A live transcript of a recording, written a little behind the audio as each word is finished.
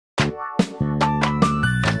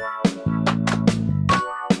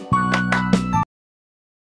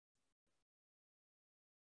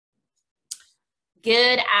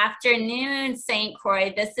Good afternoon, St.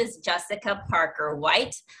 Croix. This is Jessica Parker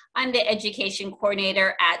White. I'm the education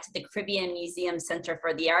coordinator at the Caribbean Museum Center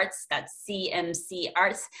for the Arts, that's CMC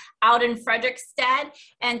Arts, out in Frederickstead.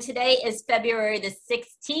 And today is February the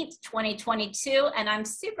 16th, 2022. And I'm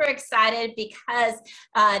super excited because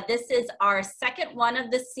this is our second one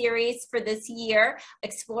of the series for this year,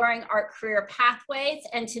 Exploring Art Career Pathways.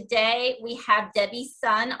 And today we have Debbie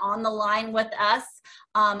Sun on the line with us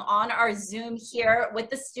on our Zoom here with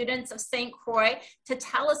the students of St. Croix to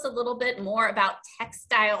tell us a little bit more about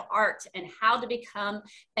textile art and how to become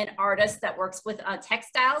an artist that works with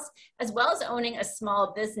textiles, as well as owning a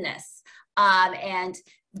small business. And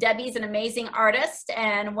Debbie's an amazing artist,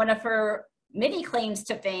 and one of her many claims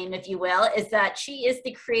to fame, if you will, is that she is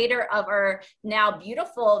the creator of our now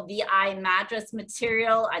beautiful VI Madras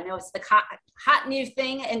material. I know it's the hot new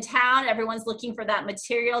thing in town. Everyone's looking for that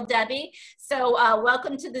material, Debbie. So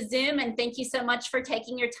welcome to the Zoom, and thank you so much for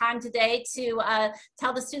taking your time today to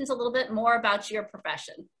tell the students a little bit more about your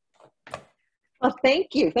profession. Well,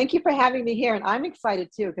 thank you. Thank you for having me here. And I'm excited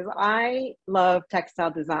too, because I love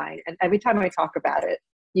textile design. And every time I talk about it,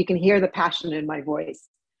 you can hear the passion in my voice.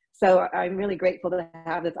 So I'm really grateful to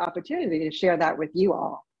have this opportunity to share that with you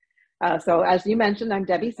all. So as you mentioned, I'm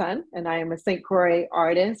Debbie Sun, and I am a St. Croix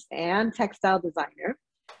artist and textile designer.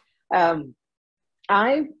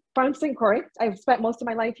 I'm from St. Croix. I've spent most of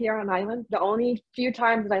my life here on island. The only few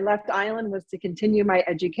times that I left island was to continue my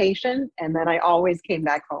education, and then I always came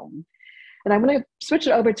back home. And I'm going to switch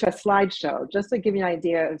it over to a slideshow just to give you an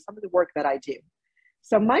idea of some of the work that I do.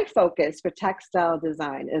 So my focus for textile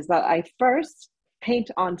design is that I first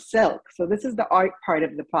paint on silk. So this is the art part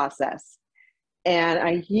of the process. And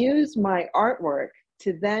I use my artwork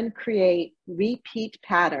to then create repeat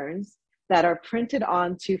patterns that are printed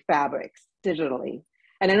onto fabrics digitally.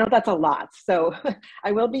 And I know that's a lot. So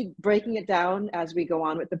I will be breaking it down as we go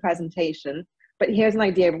on with the presentation. But here's an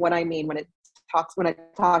idea of what I mean when I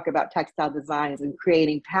talk about textile designs and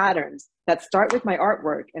creating patterns that start with my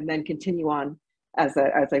artwork and then continue on as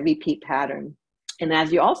a repeat pattern. And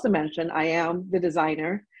as you also mentioned, I am the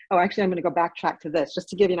designer. Oh, actually, I'm going to go backtrack to this just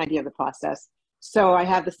to give you an idea of the process. So I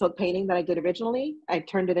have the silk painting that I did originally. I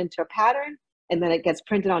turned it into a pattern, and then it gets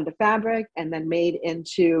printed onto fabric and then made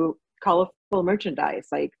into colorful merchandise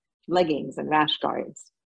like leggings and rash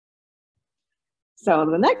guards. So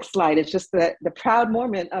the next slide is just the proud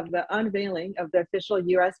moment of the unveiling of the official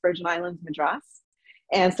US Virgin Islands Madras.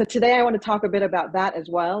 And so today I want to talk a bit about that as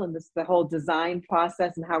well, and the whole design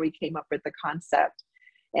process and how we came up with the concept.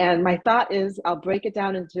 And my thought is I'll break it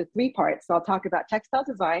down into three parts. So I'll talk about textile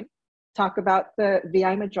design, talk about the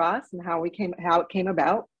VI Madras and how it came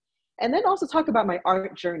about, and then also talk about my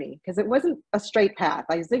art journey, because it wasn't a straight path.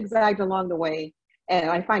 I zigzagged along the way, and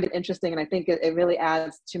I find it interesting, and I think it really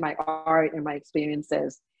adds to my art and my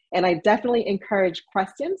experiences. And I definitely encourage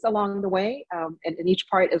questions along the way, and in each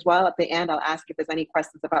part as well. At the end, I'll ask if there's any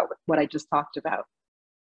questions about what I just talked about.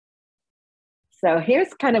 So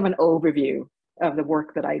here's kind of an overview of the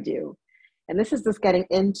work that I do. And this is just getting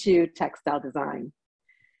into textile design.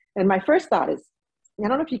 And my first thought is, I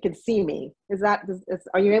don't know if you can see me.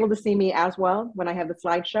 Are you able to see me as well when I have the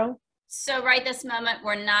slideshow? So right this moment,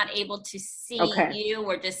 we're not able to see you.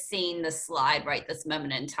 We're just seeing the slide right this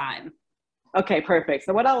moment in time. Okay, perfect.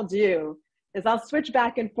 So what I'll do is I'll switch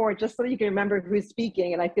back and forth just so you can remember who's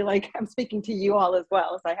speaking. And I feel like I'm speaking to you all as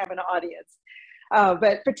well, so I have an audience.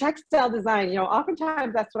 But for textile design,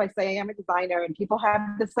 oftentimes that's what I say. I am a designer, and people have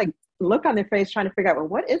this like look on their face trying to figure out, well,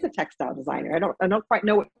 what is a textile designer? I don't quite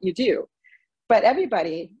know what you do. But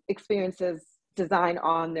everybody experiences design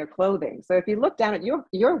on their clothing. So if you look down at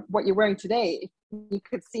what you're wearing today, you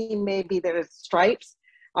could see maybe there's stripes.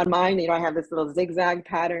 On mine, I have this little zigzag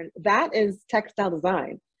pattern. That is textile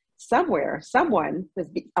design. Somewhere, someone is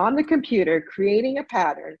on the computer creating a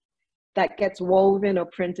pattern that gets woven or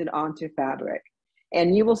printed onto fabric.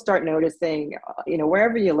 And you will start noticing,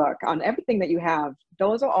 wherever you look, on everything that you have,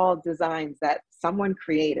 those are all designs that someone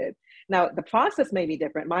created. Now, the process may be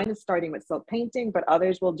different. Mine is starting with silk painting, but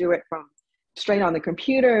others will do it from straight on the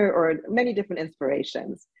computer or many different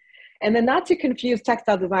inspirations. And then not to confuse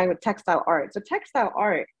textile design with textile art. So textile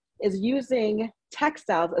art is using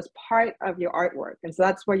textiles as part of your artwork. And so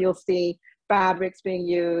that's where you'll see fabrics being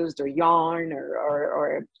used, or yarn,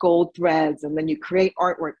 or gold threads, and then you create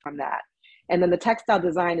artwork from that. And then the textile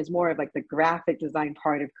design is more of like the graphic design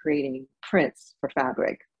part of creating prints for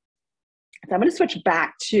fabric. So I'm going to switch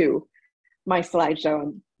back to my slideshow,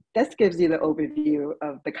 and this gives you the overview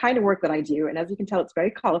of the kind of work that I do. And as you can tell, it's very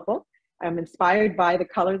colorful. I'm inspired by the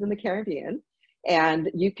colors in the Caribbean,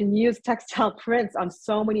 and you can use textile prints on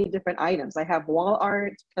so many different items. I have wall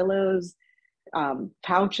art, pillows,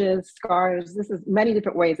 pouches, scarves. This is many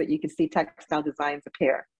different ways that you can see textile designs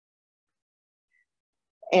appear.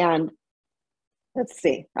 And let's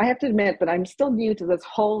see, I have to admit that I'm still new to this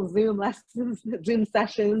whole Zoom lessons, Zoom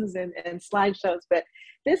sessions and slideshows, but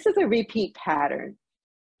this is a repeat pattern.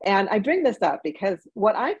 And I bring this up because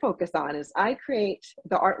what I focus on is I create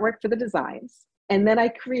the artwork for the designs, and then I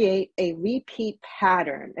create a repeat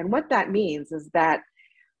pattern. And what that means is that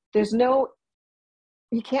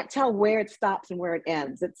you can't tell where it stops and where it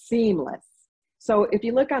ends. It's seamless. So if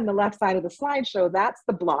you look on the left side of the slideshow, that's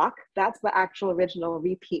the block. That's the actual original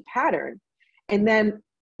repeat pattern. And then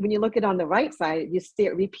when you look at it on the right side, you see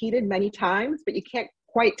it repeated many times, but you can't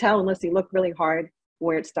quite tell unless you look really hard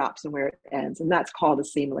where it stops and where it ends. And that's called a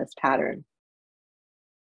seamless pattern.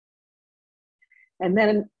 And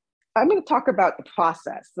then I'm going to talk about the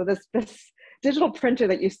process. So this digital printer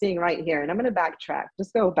that you're seeing right here, and I'm going to backtrack,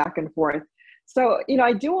 just go back and forth. So,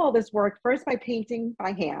 I do all this work first by painting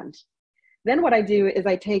by hand. Then what I do is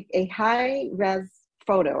I take a high res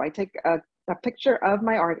photo. I take a picture of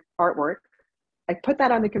my artwork. I put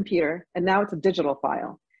that on the computer, and now it's a digital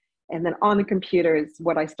file. And then on the computer is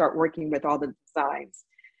what I start working with all the designs.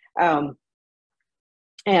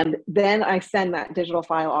 And then I send that digital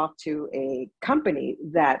file off to a company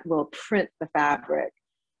that will print the fabric.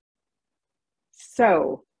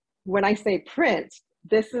 So when I say print,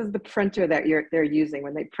 this is the printer that they're using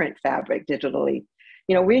when they print fabric digitally.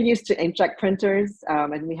 We're used to inkjet printers,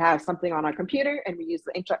 and we have something on our computer, and we use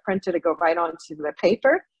the inkjet printer to go right onto the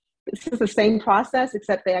paper. This is the same process,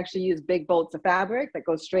 except they actually use big bolts of fabric that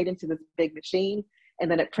goes straight into this big machine, and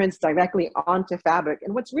then it prints directly onto fabric.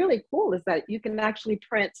 And what's really cool is that you can actually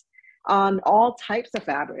print on all types of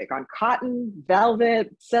fabric, on cotton,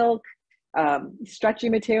 velvet, silk, stretchy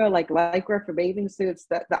material like lycra for bathing suits.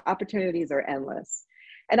 The opportunities are endless.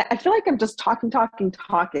 And I feel like I'm just talking.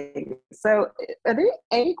 So are there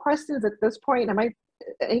any questions at this point?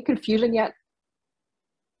 Any confusion yet?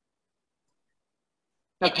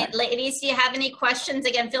 Okay. And ladies, do you have any questions?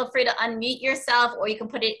 Again, feel free to unmute yourself, or you can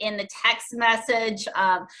put it in the text message.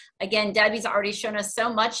 Again, Debbie's already shown us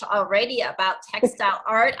so much already about textile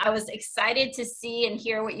art. I was excited to see and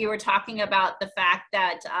hear what you were talking about, the fact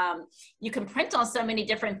that you can print on so many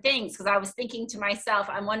different things, because I was thinking to myself,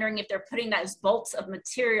 I'm wondering if they're putting those bolts of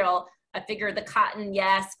material. I figured the cotton,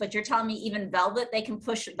 yes, but you're telling me even velvet, they can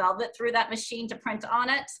push velvet through that machine to print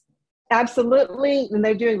on it? Absolutely, and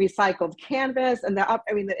they're doing recycled canvas, and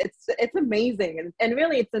it's amazing, and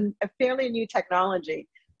really it's a fairly new technology.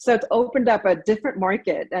 So it's opened up a different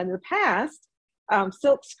market. And in the past,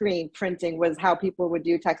 silk screen printing was how people would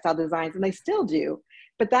do textile designs, and they still do,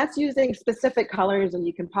 but that's using specific colors, and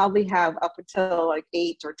you can probably have up until like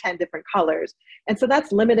 8 or 10 different colors, and so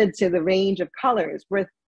that's limited to the range of colors. With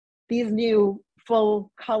these new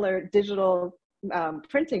full color digital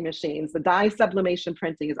printing machines, the dye sublimation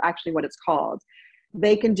printing is actually what it's called.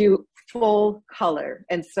 They can do full color,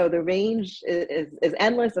 and so the range is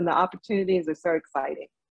endless, and the opportunities are so exciting.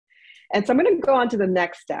 And so I'm going to go on to the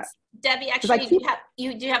next step. Debbie, actually,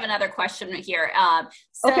 you do have another question here.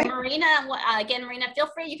 Okay. Marina, again, Marina, feel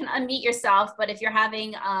free. You can unmute yourself. But if you're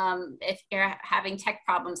having tech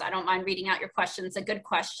problems, I don't mind reading out your question. It's a good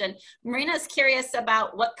question. Marina is curious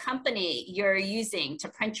about what company you're using to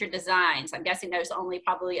print your designs. I'm guessing there's only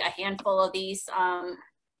probably a handful of these.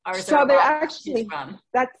 So they're actually,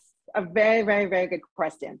 that's a very, very, very good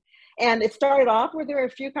question. And it started off where there were a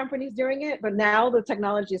few companies doing it, but now the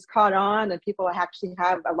technology has caught on and people actually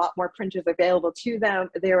have a lot more printers available to them.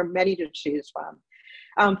 There are many to choose from.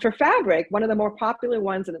 For fabric, one of the more popular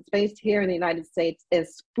ones, and it's based here in the United States,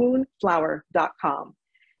 is spoonflower.com.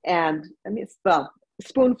 And I mean,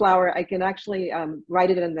 Spoonflower, I can actually write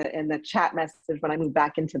it in the chat message when I move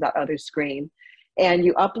back into the other screen. And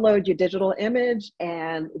you upload your digital image,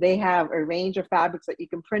 and they have a range of fabrics that you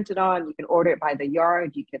can print it on. You can order it by the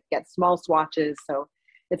yard. You can get small swatches. So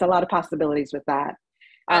it's a lot of possibilities with that.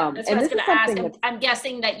 That's what I was going to ask. I'm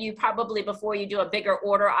guessing that you probably, before you do a bigger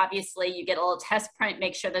order, obviously you get a little test print,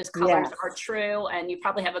 make sure those colors are true, and you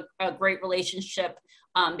probably have a great relationship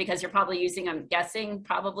because you're probably using, I'm guessing,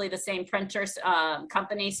 probably the same printers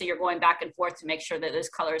company. So you're going back and forth to make sure that those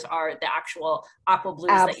colors are the actual aqua blues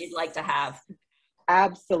that you'd like to have.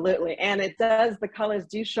 Absolutely. And the colors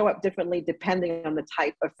do show up differently depending on the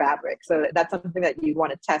type of fabric. So that's something that you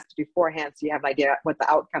want to test beforehand so you have an idea what the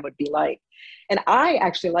outcome would be like. And I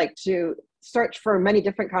actually like to search for many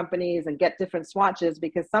different companies and get different swatches,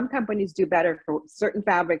 because some companies do better for certain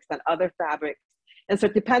fabrics than other fabrics. And so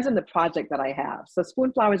it depends on the project that I have. So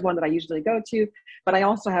Spoonflower is one that I usually go to, but I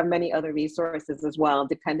also have many other resources as well,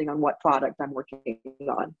 depending on what product I'm working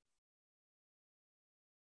on.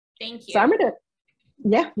 Thank you. So I'm gonna,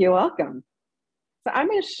 yeah, you're welcome. So I'm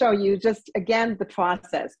going to show you just, again, the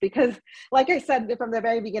process, because like I said from the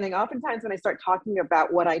very beginning, oftentimes when I start talking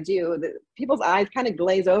about what I do, people's eyes kind of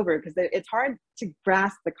glaze over because it's hard to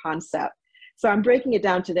grasp the concept. So I'm breaking it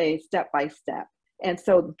down today step by step. And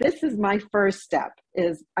so this is my first step,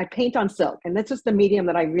 is I paint on silk. And that's just the medium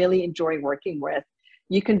that I really enjoy working with.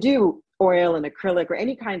 You can do oil and acrylic or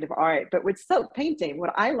any kind of art, but with silk painting,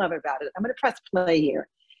 what I love about it, I'm going to press play here,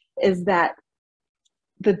 is that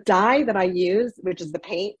the dye that I use, which is the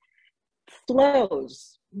paint,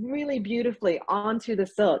 flows really beautifully onto the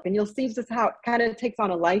silk. And you'll see just how it kind of takes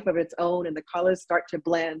on a life of its own and the colors start to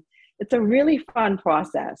blend. It's a really fun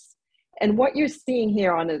process. And what you're seeing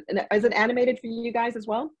here is it animated for you guys as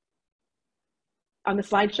well on the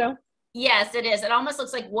slideshow? Yes, it is. It almost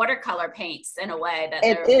looks like watercolor paints in a way.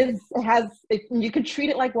 You can treat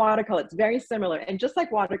it like watercolor. It's very similar. And just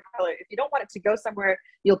like watercolor, if you don't want it to go somewhere,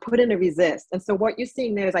 you'll put in a resist. And so what you're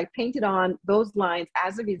seeing there is I painted on those lines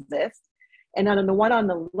as a resist. And then on the one on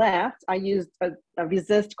the left, I used a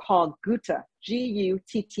resist called Gutta,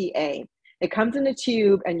 Gutta. It comes in a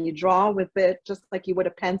tube and you draw with it just like you would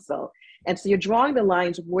a pencil. And so you're drawing the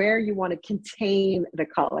lines where you want to contain the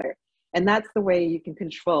color. And that's the way you can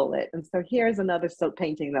control it. And so here's another silk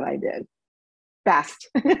painting that I did. Fast,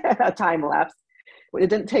 a time lapse. It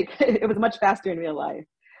didn't take, it was much faster in real life.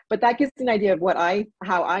 But that gives you an idea of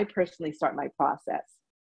how I personally start my process.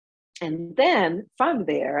 And then from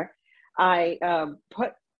there, I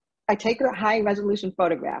take a high resolution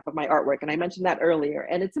photograph of my artwork. And I mentioned that earlier.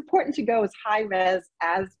 And it's important to go as high res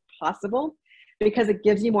as possible, because it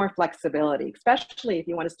gives you more flexibility, especially if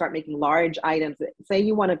you want to start making large items. Say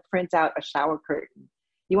you want to print out a shower curtain.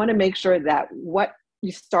 You want to make sure that what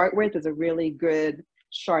you start with is a really good,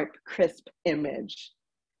 sharp, crisp image.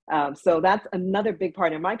 So that's another big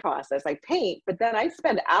part of my process. I paint, but then I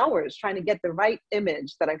spend hours trying to get the right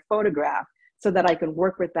image that I photograph so that I can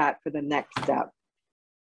work with that for the next step.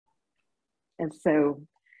 And so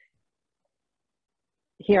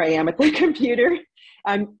here I am at the computer.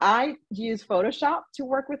 I use Photoshop to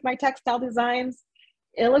work with my textile designs.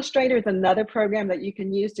 Illustrator is another program that you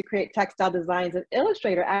can use to create textile designs. And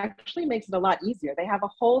Illustrator actually makes it a lot easier. They have a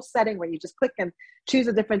whole setting where you just click and choose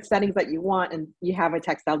the different settings that you want, and you have a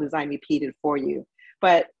textile design repeated for you.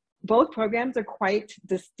 But both programs are quite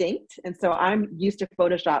distinct. And so I'm used to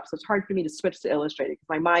Photoshop, so it's hard for me to switch to Illustrator because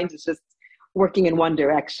my mind is just working in one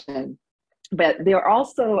direction. But there are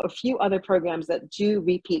also a few other programs that do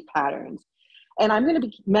repeat patterns. And I'm going to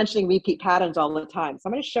be mentioning repeat patterns all the time. So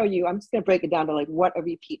I'm going to show you, I'm just going to break it down to like what a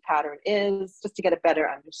repeat pattern is, just to get a better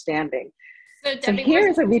understanding. So, Debbie,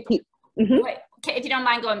 here's a repeat. Wait, okay, if you don't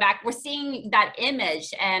mind going back, we're seeing that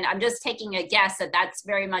image, and I'm just taking a guess that that's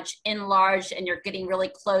very much enlarged, and you're getting really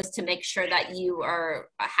close to make sure that you are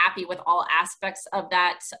happy with all aspects of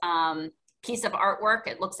that piece of artwork.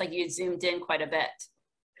 It looks like you zoomed in quite a bit.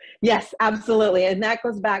 Yes, absolutely. And that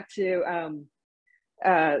goes back to,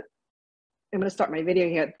 I'm going to start my video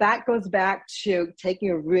here. That goes back to taking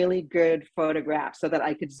a really good photograph so that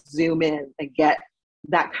I could zoom in and get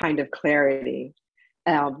that kind of clarity.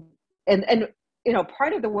 And you know,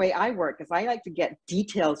 part of the way I work is I like to get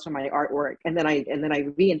details from my artwork, and then I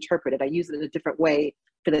reinterpret it. I use it in a different way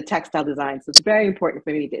for the textile design. So it's very important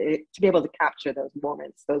for me to be able to capture those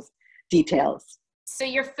moments, those details. So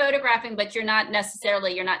you're photographing, but you're not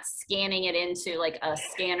scanning it into like a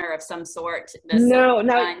scanner of some sort. No,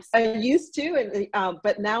 I used to,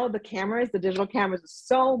 but now the digital cameras are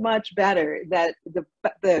so much better that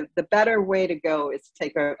the better way to go is to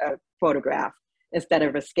take a photograph instead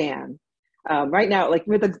of a scan. Right now, like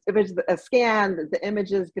if it's a scan, the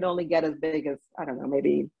images can only get as big as, I don't know,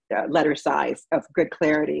 maybe letter size of good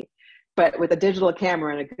clarity. But with a digital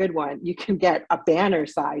camera and a good one, you can get a banner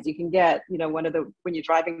size. You can get, you know, when you're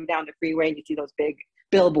driving down the freeway and you see those big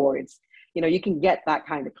billboards, you know, you can get that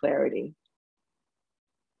kind of clarity.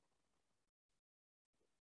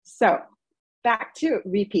 So back to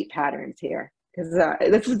repeat patterns here, because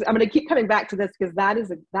I'm going to keep coming back to this because that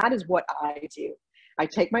is what I do. I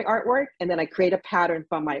take my artwork and then I create a pattern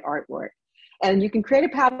from my artwork. And you can create a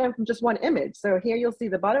pattern from just one image. So here you'll see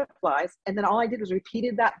the butterflies, and then all I did was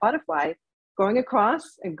repeated that butterfly going across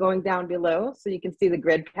and going down below so you can see the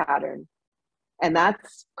grid pattern. And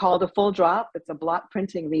that's called a full drop. It's a block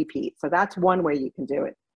printing repeat. So that's one way you can do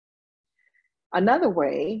it. Another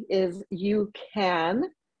way is you can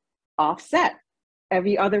offset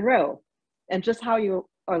every other row. And just how you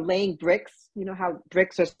are laying bricks, you know how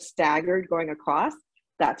bricks are staggered going across?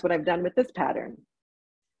 That's what I've done with this pattern.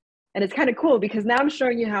 And it's kind of cool because now I'm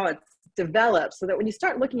showing you how it's developed so that when you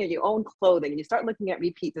start looking at your own clothing and you start looking at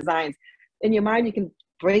repeat designs, in your mind you can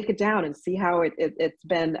break it down and see how it's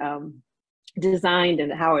been designed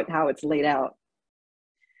and how it's laid out.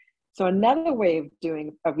 So another way of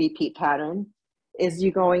doing a repeat pattern is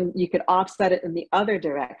you could offset it in the other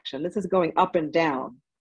direction. This is going up and down.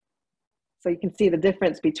 So you can see the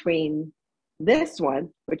difference between this one,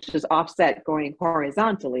 which is offset going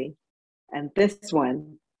horizontally, and this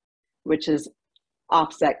one, which is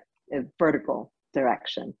offset in vertical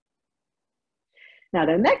direction. Now,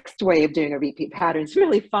 the next way of doing a repeat pattern is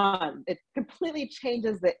really fun. It completely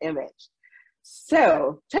changes the image.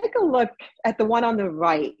 So take a look at the one on the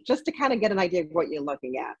right, just to kind of get an idea of what you're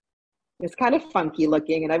looking at. It's kind of funky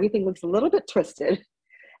looking and everything looks a little bit twisted.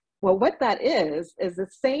 Well, what that is the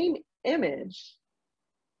same image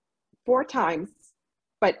 4 times,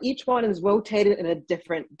 but each one is rotated in a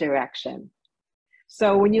different direction.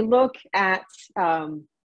 So when you look at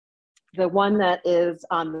the one that is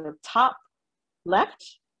on the top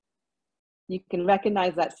left, you can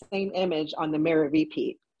recognize that same image on the mirror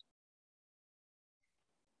repeat.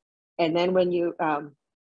 And then when you, oh,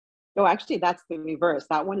 actually that's the reverse.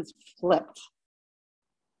 That one is flipped.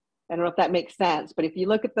 I don't know if that makes sense, but if you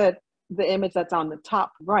look at the image that's on the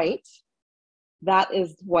top right, that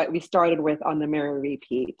is what we started with on the mirror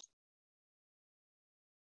repeat.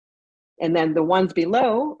 And then the ones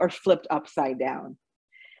below are flipped upside down.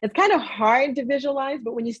 It's kind of hard to visualize,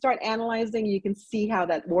 but when you start analyzing, you can see how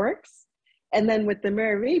that works. And then with the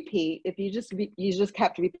mirror repeat, if you just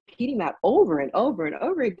kept repeating that over and over and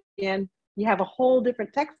over again, you have a whole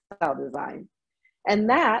different textile design. And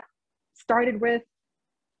that started with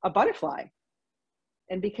a butterfly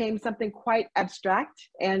and became something quite abstract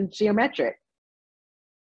and geometric.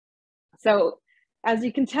 So as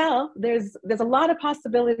you can tell, there's a lot of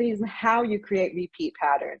possibilities in how you create repeat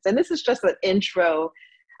patterns. And this is just an intro.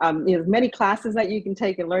 There's many classes that you can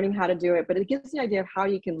take in learning how to do it, but it gives you an idea of how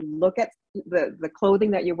you can look at the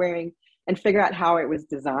clothing that you're wearing and figure out how it was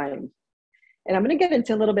designed. And I'm going to get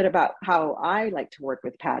into a little bit about how I like to work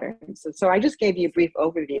with patterns. So I just gave you a brief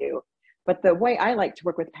overview, but the way I like to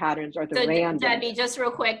work with patterns are the random. Debbie, just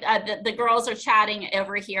real quick, the girls are chatting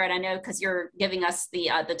over here, and I know because you're giving us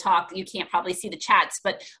the talk, you can't probably see the chats,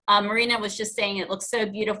 but Marina was just saying it looks so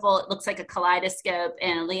beautiful. It looks like a kaleidoscope,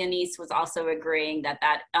 and Leonise was also agreeing that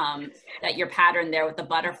that your pattern there with the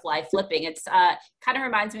butterfly flipping, it's kind of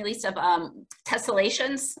reminds me at least of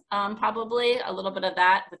tessellations, probably a little bit of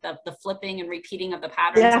that with the flipping and repeating of the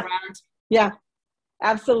patterns around. Yeah.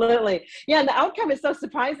 Absolutely. Yeah, and the outcome is so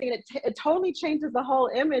surprising, and it totally changes the whole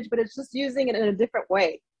image, but it's just using it in a different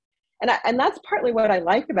way. And that's partly what I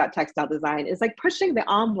like about textile design, is like pushing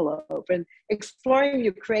the envelope and exploring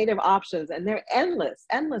your creative options. And there are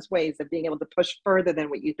endless ways of being able to push further than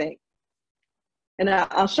what you think. And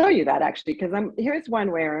I'll show you that actually, because here's one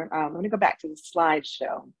where I'm going to go back to the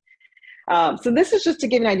slideshow. So this is just to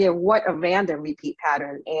give you an idea of what a random repeat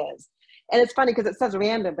pattern is. And it's funny because it says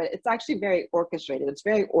random, but it's actually very orchestrated. It's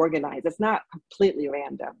very organized. It's not completely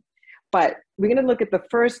random. But we're going to look at the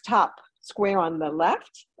first top square on the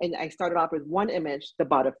left. And I started off with one image, the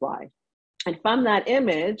butterfly. And from that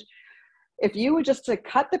image, if you were just to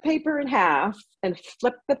cut the paper in half and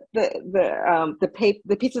flip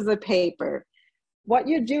the pieces of paper, what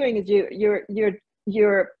you're doing is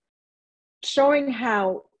you're showing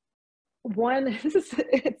how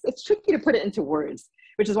it's tricky to put it into words,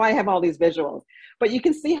 which is why I have all these visuals. But you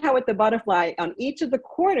can see how with the butterfly, on each of the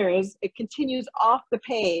corners, it continues off the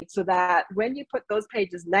page so that when you put those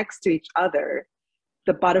pages next to each other,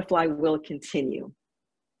 the butterfly will continue.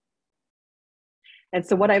 And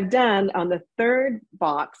so what I've done on the third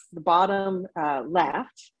box, the bottom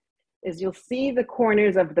left, is you'll see the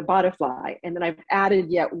corners of the butterfly, and then I've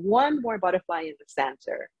added yet one more butterfly in the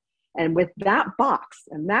center. And with that box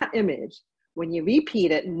and that image, when you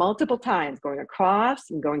repeat it multiple times, going across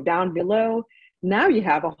and going down below, now you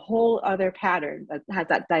have a whole other pattern that has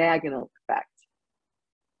that diagonal effect.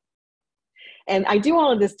 And I do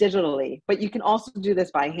all of this digitally, but you can also do this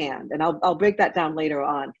by hand. And I'll break that down later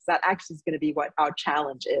on, because that actually is going to be what our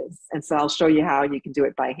challenge is. And so I'll show you how you can do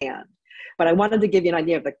it by hand. But I wanted to give you an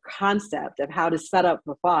idea of the concept of how to set up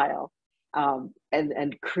the file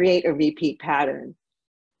and create a repeat pattern.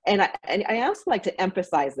 And I also like to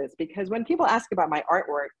emphasize this, because when people ask about my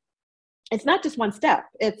artwork, it's not just one step.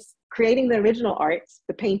 It's creating the original art,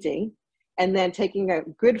 the painting, and then taking a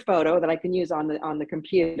good photo that I can use on the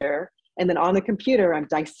computer. And then on the computer, I'm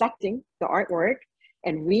dissecting the artwork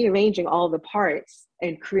and rearranging all the parts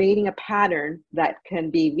and creating a pattern that can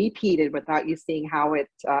be repeated without you seeing how it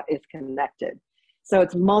is connected. So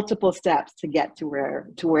it's multiple steps to get to where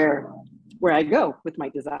I go with my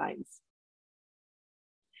designs.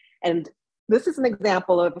 And this is an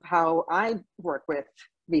example of how I work with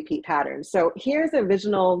repeat patterns. So here's the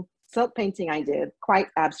original silk painting I did, quite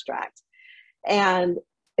abstract. And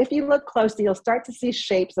if you look closely, you'll start to see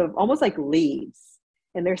shapes of almost like leaves,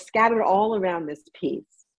 and they're scattered all around this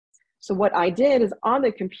piece. So what I did is on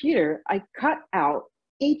the computer, I cut out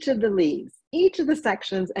each of the leaves, each of the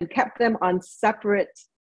sections, and kept them on separate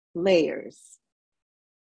layers.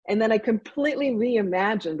 And then I completely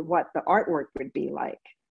reimagined what the artwork would be like.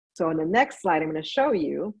 So on the next slide, I'm going to show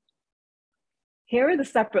you, here are the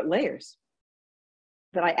separate layers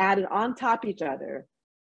that I added on top of each other.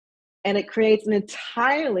 And it creates an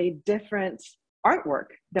entirely different artwork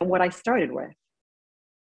than what I started with.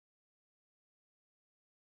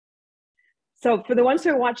 So for the ones who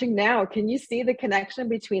are watching now, can you see the connection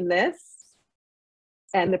between this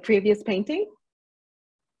and the previous painting?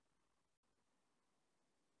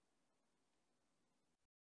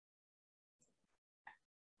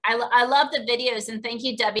 I love the videos, and thank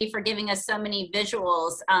you, Debbie, for giving us so many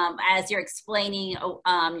visuals as you're explaining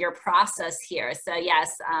your process here. So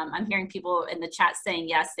yes, I'm hearing people in the chat saying,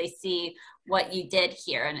 yes, they see what you did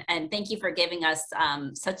here. And thank you for giving us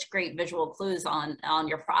such great visual clues on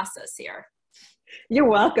your process here. You're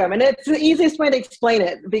welcome. And it's the easiest way to explain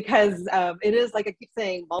it because it is, like I keep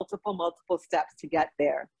saying, multiple steps to get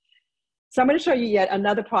there. So I'm going to show you yet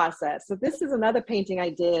another process. So this is another painting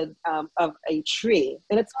I did of a tree,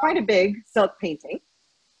 and it's quite a big silk painting.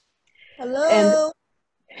 Hello.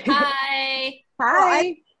 And hi.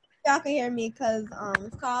 Hi. Y'all can hear me because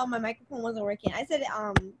it's called my microphone wasn't working. I said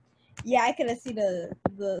yeah, I could see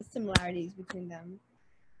the similarities between them.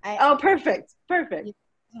 Oh, perfect.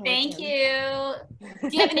 Thank you. Do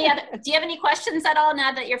you have any questions at all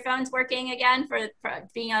now that your phone's working again for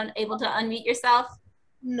being able to unmute yourself?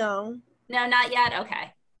 No. No, not yet.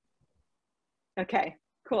 Okay. Okay,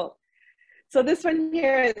 cool. So this one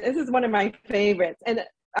here, this is one of my favorites. And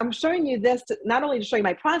I'm showing you this to, not only to show you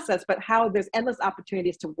my process, but how there's endless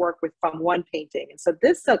opportunities to work with from one painting. And so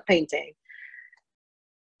this silk painting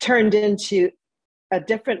turned into a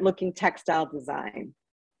different looking textile design.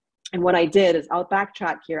 And what I did is, I'll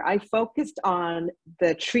backtrack here. I focused on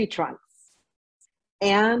the tree trunks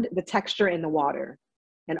and the texture in the water.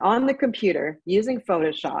 And on the computer, using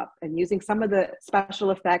Photoshop and using some of the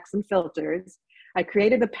special effects and filters, I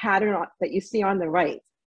created the pattern that you see on the right.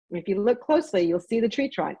 And if you look closely, you'll see the tree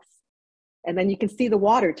trunks. And then you can see the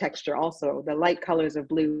water texture also, the light colors of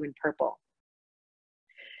blue and purple.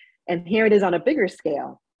 And here it is on a bigger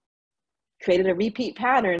scale. Created a repeat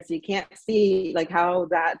pattern so you can't see like how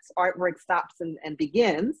that artwork stops and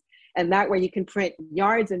begins. And that way you can print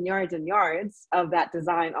yards and yards and yards of that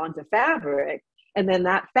design onto fabric. And then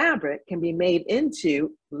that fabric can be made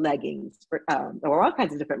into leggings or all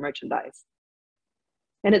kinds of different merchandise.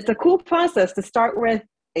 And it's a cool process to start with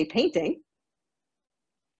a painting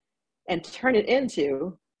and turn it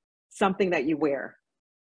into something that you wear.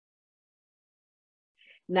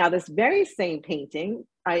 Now, this very same painting,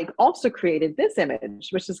 I also created this image,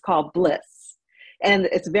 which is called Bliss. And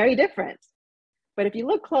it's very different. But if you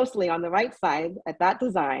look closely on the right side at that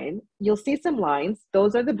design, you'll see some lines.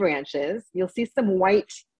 Those are the branches. You'll see some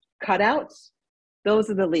white cutouts. Those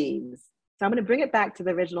are the leaves. So I'm going to bring it back to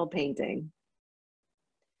the original painting.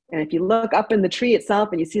 And if you look up in the tree itself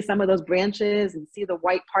and you see some of those branches and see the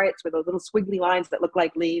white parts with those little squiggly lines that look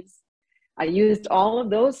like leaves, I used all of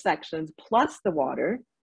those sections plus the water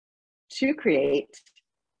to create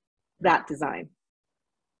that design.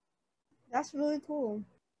 That's really cool.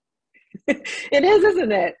 It is,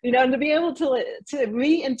 isn't it? You know, and to be able to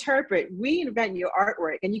reinterpret, reinvent your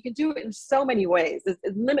artwork, and you can do it in so many ways. There's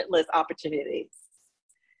limitless opportunities.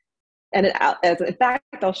 And in fact,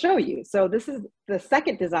 I'll show you. So this is the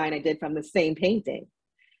second design I did from the same painting.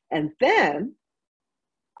 And then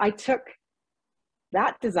I took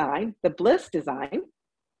that design, the Bliss design,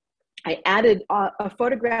 I added a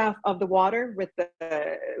photograph of the water with the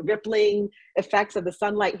rippling effects of the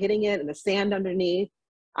sunlight hitting it and the sand underneath.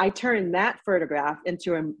 I turned that photograph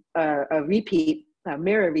into a repeat, a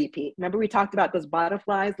mirror repeat. Remember we talked about those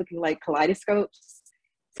butterflies looking like kaleidoscopes?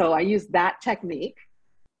 So I used that technique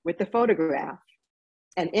with the photograph.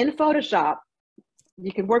 And in Photoshop,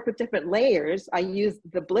 you can work with different layers. I used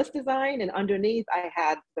the Bliss design, and underneath I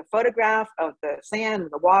had the photograph of the sand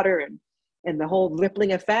and the water and the whole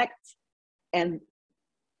rippling effect, and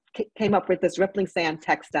came up with this rippling sand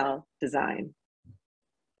textile design.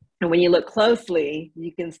 And when you look closely,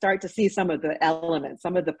 you can start to see some of the elements,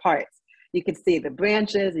 some of the parts. You can see the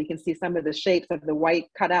branches, you can see some of the shapes of the white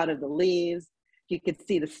cut out of the leaves. You can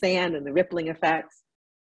see the sand and the rippling effects.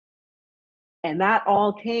 And that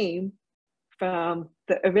all came from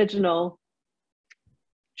the original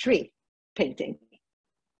tree painting.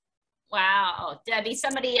 Wow, Debbie.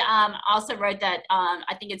 Somebody also wrote that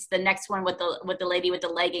I think it's the next one with the lady with the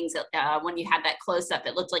leggings. When you had that close up,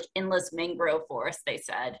 it looked like endless mangrove forest. They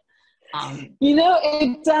said. You know,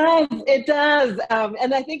 it does. It does.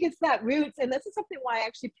 And I think it's that roots. And this is something why I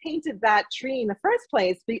actually painted that tree in the first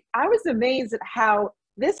place. I was amazed at how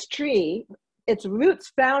this tree, its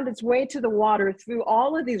roots found its way to the water through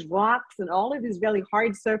all of these rocks and all of these really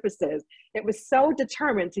hard surfaces. It was so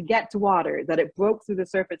determined to get to water that it broke through the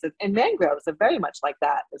surfaces. And mangroves are very much like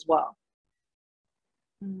that as well.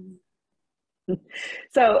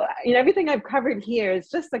 So, you know, everything I've covered here is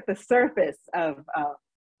just like the surface of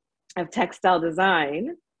textile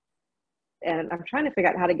design. And I'm trying to figure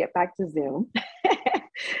out how to get back to Zoom.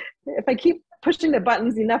 If I keep pushing the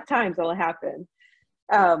buttons enough times, it'll happen.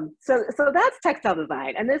 So that's textile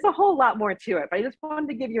design, and there's a whole lot more to it, but I just wanted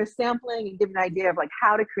to give you a sampling and give an idea of like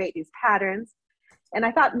how to create these patterns. And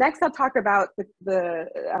I thought next I'll talk about the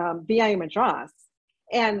VI Madras.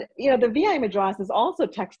 And, you know, the VI Madras is also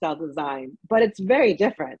textile design, but it's very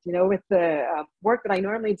different. You know, with the work that I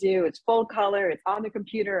normally do, it's full color, it's on the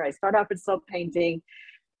computer. I start off with silk painting.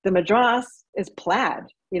 The Madras is plaid.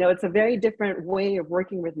 You know, it's a very different way of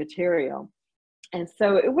working with material. And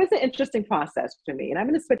so it was an interesting process for me. And I'm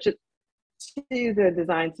going to switch it to the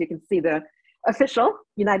design so you can see the official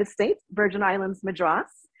United States Virgin Islands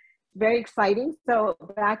Madras. Very exciting. So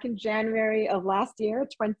back in January of last year,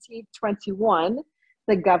 2021,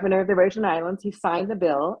 the governor of the Virgin Islands, he signed the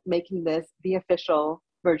bill making this the official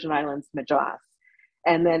Virgin Islands Madras.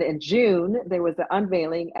 And then in June, there was an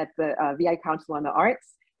unveiling at the VI Council on the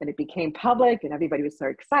Arts, and it became public, and everybody was so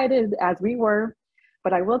excited, as we were.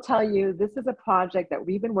 But I will tell you, this is a project that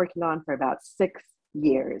we've been working on for about 6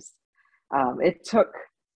 years. It took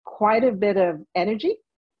quite a bit of energy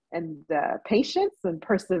and patience and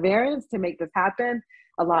perseverance to make this happen,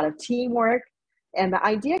 a lot of teamwork. And the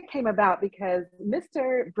idea came about because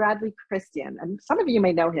Mr. Bradley Christian, and some of you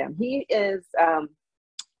may know him, he is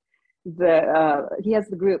he has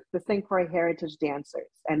the group, the St. Croix Heritage Dancers,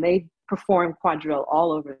 and they perform quadrille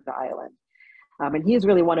all over the island. And he is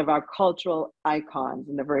really one of our cultural icons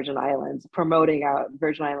in the Virgin Islands, promoting our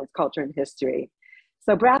Virgin Islands culture and history.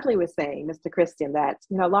 So Bradley was saying, Mr. Christian, that,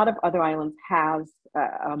 you know, a lot of other islands have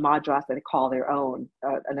a madras that they call their own,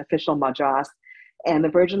 an official madras, and the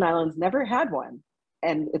Virgin Islands never had one,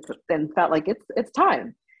 and felt like it's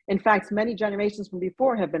time. In fact, many generations from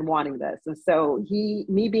before have been wanting this, and so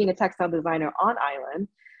me being a textile designer on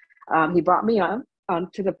island, he brought me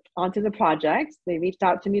onto the project. They reached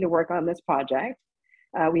out to me to work on this project.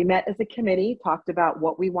 We met as a committee, talked about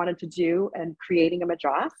what we wanted to do and creating a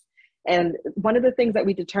madras. And one of the things that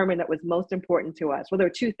we determined that was most important to us, well, there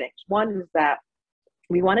were two things. One is that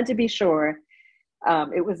we wanted to be sure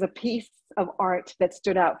it was a piece of art that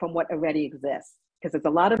stood out from what already exists, because there's a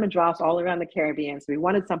lot of madras all around the Caribbean. So we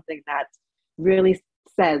wanted something that really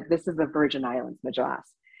says this is a Virgin Islands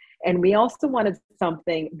madras. And we also wanted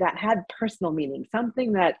something that had personal meaning,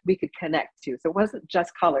 something that we could connect to. So it wasn't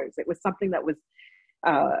just colors. It was something that was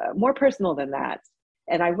more personal than that.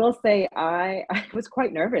 And I will say I was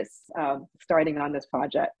quite nervous starting on this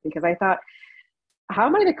project, because I thought, how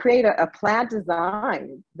am I going to create a plaid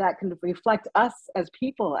design that can reflect us as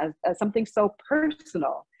people, as something so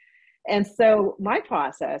personal? And so my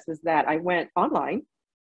process is that I went online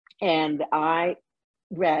and I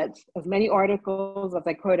read as many articles as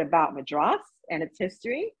I could about Madras and its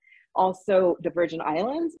history, also the Virgin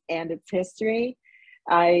Islands and its history.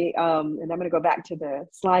 And I'm going to go back to the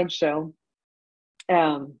slideshow.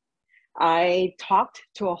 I talked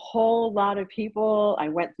to a whole lot of people. I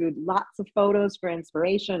went through lots of photos for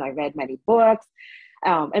inspiration. I read many books.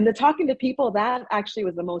 And the talking to people, that actually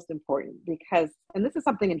was the most important, because, and this is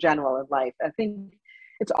something in general in life, I think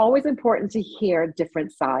it's always important to hear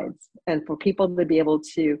different sides and for people to be able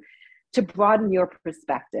to broaden your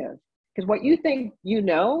perspective. Because what you think you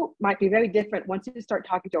know might be very different once you start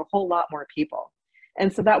talking to a whole lot more people.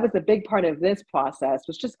 And so that was a big part of this process,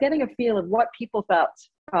 was just getting a feel of what people felt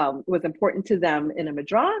was important to them in a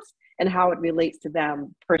madras and how it relates to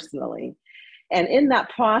them personally. And in that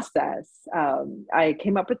process, I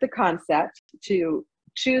came up with the concept to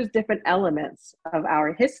choose different elements of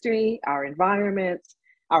our history, our environment,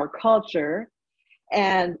 our culture,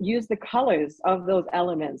 and use the colors of those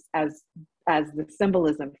elements as the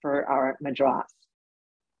symbolism for our madras.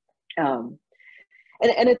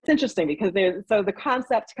 And it's interesting because so the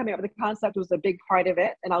concept, coming up with the concept was a big part of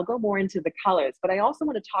it, and I'll go more into the colors, but I also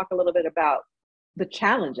want to talk a little bit about the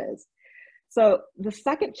challenges. So the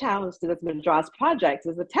second challenge to this Madras project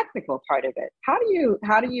is the technical part of it. How do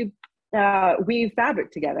you weave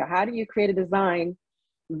fabric together? How do you create a design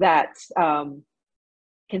that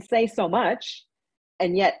can say so much,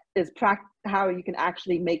 and yet is how you can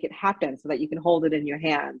actually make it happen so that you can hold it in your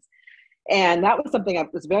hands. And that was something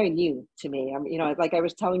that was very new to me. You know, like I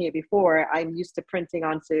was telling you before, I'm used to printing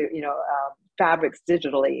onto, fabrics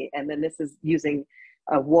digitally, and then this is using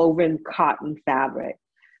a woven cotton fabric.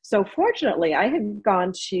 So fortunately, I had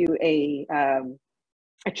gone to a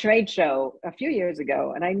trade show a few years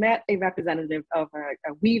ago, and I met a representative of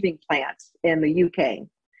a weaving plant in the UK.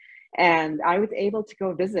 And I was able to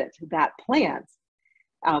go visit that plant,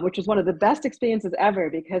 which was one of the best experiences ever,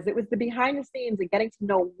 because it was the behind the scenes and getting to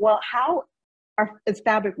know, well, how is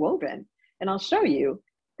fabric woven? And I'll show you.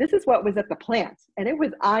 This is what was at the plant, and it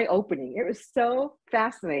was eye-opening. It was so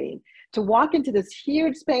fascinating to walk into this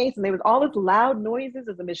huge space, and there was all this loud noises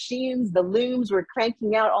of the machines. The looms were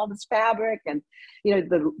cranking out all this fabric, and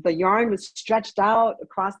the yarn was stretched out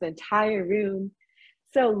across the entire room.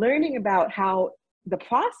 So learning about how the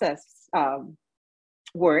process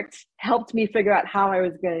worked helped me figure out how I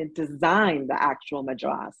was going to design the actual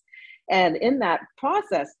madras. And in that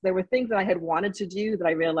process, there were things that I had wanted to do that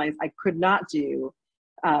I realized I could not do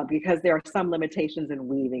because there are some limitations in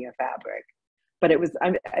weaving a fabric. But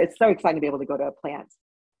it's so exciting to be able to go to a plant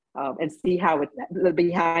and see how the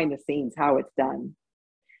behind the scenes, how it's done.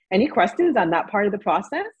 Any questions on that part of the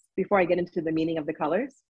process before I get into the meaning of the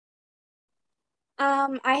colors?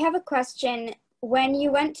 I have a question. When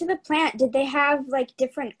you went to the plant, did they have like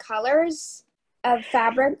different colors of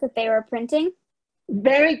fabric that they were printing?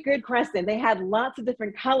 Very good question. They had lots of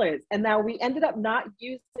different colors. And now we ended up not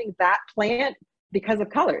using that plant because of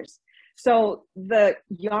colors. So the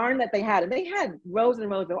yarn that they had, and they had rows and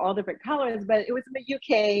rows of all different colors, but it was in the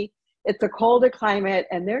UK. It's a colder climate,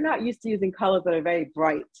 and they're not used to using colors that are very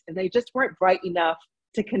bright. And they just weren't bright enough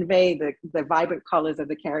to convey the vibrant colors of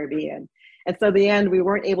the Caribbean. And so in the end, we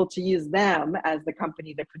weren't able to use them as the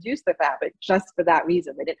company that produced the fabric just for that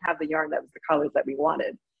reason. They didn't have the yarn that was the colors that we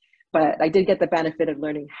wanted. But I did get the benefit of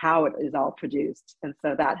learning how it is all produced. And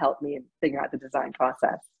so that helped me figure out the design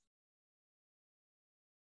process.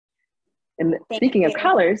 And speaking of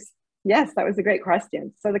colors, yes, that was a great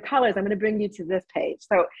question. So the colors, I'm going to bring you to this page.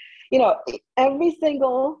 So, every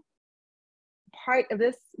single part of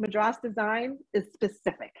this madras design is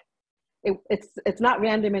specific. It's not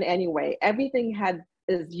random in any way. Everything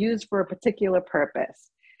is used for a particular purpose.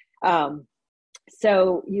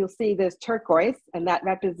 So you'll see there's turquoise, and that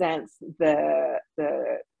represents the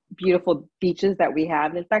beautiful beaches that we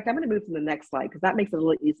have. And in fact, I'm going to move to the next slide because that makes it a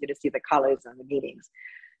little easier to see the colors and the meanings.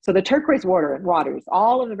 So the turquoise waters,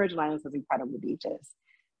 all of the Virgin Islands has incredible beaches.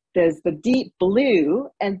 There's the deep blue,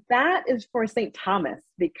 and that is for St. Thomas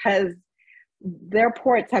because their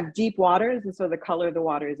ports have deep waters, and so the color of the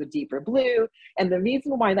water is a deeper blue. And the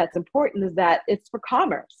reason why that's important is that it's for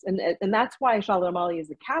commerce, and that's why Charlotte is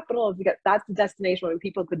the capital, because that's the destination where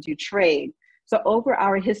people could do trade. So over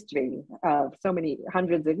our history of so many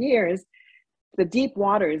hundreds of years, the deep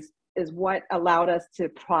waters is what allowed us to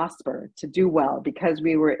prosper, to do well, because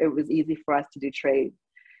it was easy for us to do trade.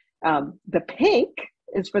 The pink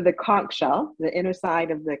is for the conch shell, the inner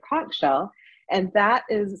side of the conch shell. And that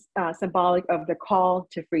is symbolic of the call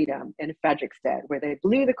to freedom in Frederiksted, where they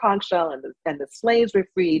blew the conch shell and the slaves were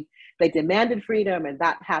freed. They demanded freedom, and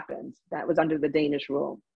that happened. That was under the Danish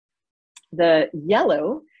rule. The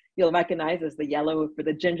yellow, you'll recognize as the yellow for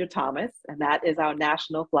the Ginger Thomas, and that is our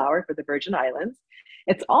national flower for the Virgin Islands.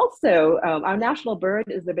 It's also, our national bird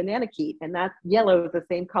is the banana keet, and that yellow is the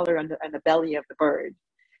same color on the belly of the bird.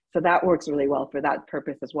 So that works really well for that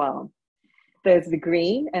purpose as well. There's the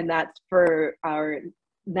green, and that's for our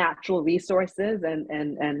natural resources and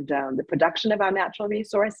the production of our natural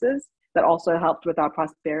resources that also helped with our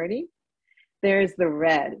prosperity. There's the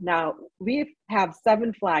red. Now, we have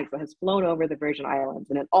 7 flags that has flown over the Virgin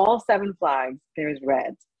Islands, and in all 7 flags, there's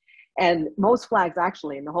red. And most flags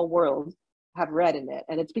actually in the whole world have red in it.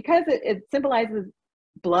 And it's because it symbolizes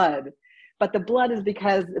blood, but the blood is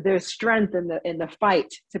because there's strength in the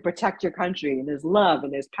fight to protect your country, and there's love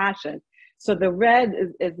and there's passion. So the red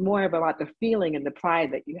is more about the feeling and the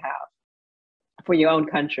pride that you have for your own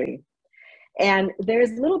country. And there's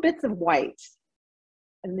little bits of white.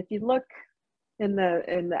 And if you look in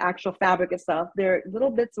the actual fabric itself, there are little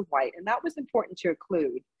bits of white. And that was important to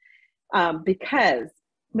include because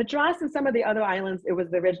Madras and some of the other islands, it was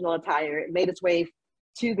the original attire. It made its way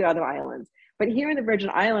to the other islands. But here in the Virgin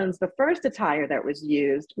Islands, the first attire that was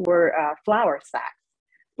used were flour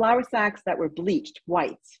sacks that were bleached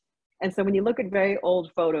white. And so when you look at very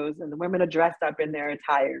old photos and the women are dressed up in their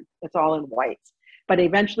attire, it's all in white. But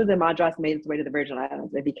eventually the Madras made its way to the Virgin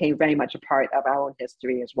Islands. It became very much a part of our own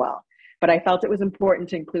history as well. But I felt it was important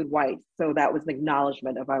to include white. So that was an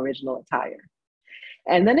acknowledgement of our original attire.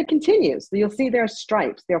 And then it continues. So you'll see there are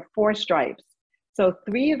stripes. There are 4 stripes. So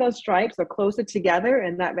 3 of those stripes are closer together,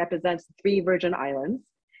 and that represents 3 Virgin Islands.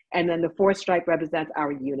 And then the 4th stripe represents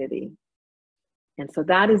our unity. And so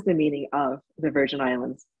that is the meaning of the Virgin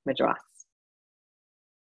Islands Madras.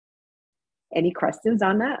 Any questions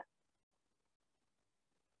on that?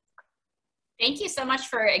 Thank you so much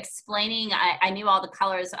for explaining. I knew all the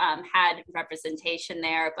colors had representation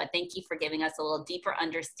there, but thank you for giving us a little deeper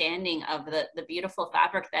understanding of the beautiful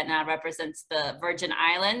fabric that now represents the Virgin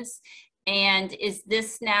Islands. And is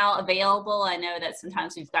this now available? I know that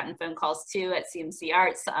sometimes we've gotten phone calls too at CMC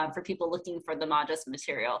Arts for people looking for the Madras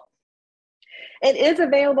material. It is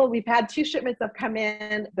available. We've had 2 shipments have come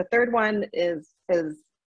in. The 3rd one is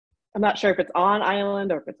I'm not sure if it's on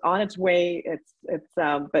island or if it's on its way.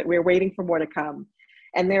 But we're waiting for more to come.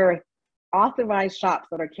 And there are authorized shops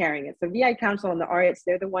that are carrying it. So VI Council and the Arts,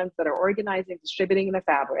 they're the ones that are organizing, distributing the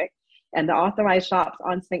fabric. And the authorized shops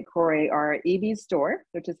on St. Croix are Evie's Store,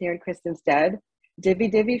 which is here in Christenstead, Divvy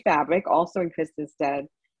Divvy Fabric, also in Christenstead,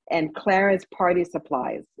 and Clara's Party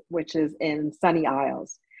Supplies, which is in Sunny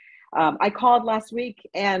Isles. I called last week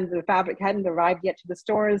and the fabric hadn't arrived yet to the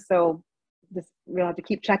stores, so we'll have to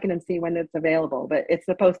keep checking and see when it's available, but it's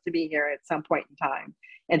supposed to be here at some point in time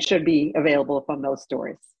and should be available from those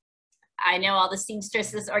stores. I know all the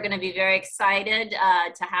seamstresses are going to be very excited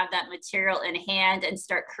to have that material in hand and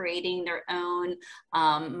start creating their own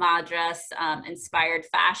Madras inspired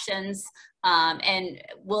fashions. And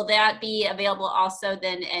will that be available also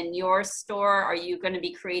then in your store? Are you going to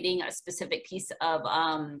be creating a specific piece of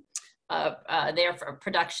there for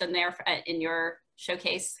production there in your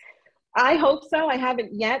showcase? I hope so. I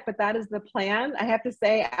haven't yet, but that is the plan. I have to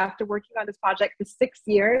say, after working on this project for 6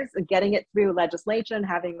 years and getting it through legislation,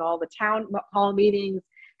 having all the town hall meetings,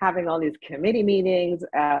 having all these committee meetings,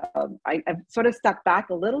 I've sort of stepped back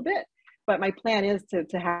a little bit, but my plan is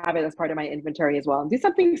to have it as part of my inventory as well and do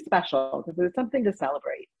something special because it's something to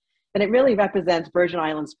celebrate. And it really represents Virgin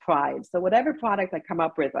Islands pride. So whatever product I come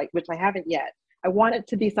up with, which I haven't yet, I want it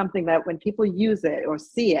to be something that when people use it or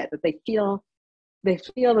see it, that they feel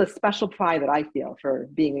the special pride that I feel for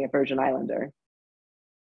being a Virgin Islander.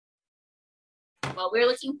 Well, we're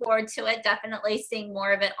looking forward to it. Definitely seeing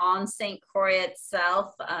more of it on St. Croix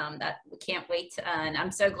itself. That we can't wait. And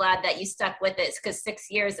I'm so glad that you stuck with it because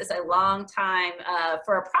 6 years is a long time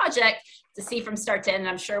for a project to see from start to end. And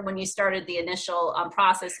I'm sure when you started the initial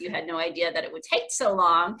process, you had no idea that it would take so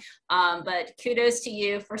long. But kudos to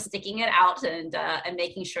you for sticking it out and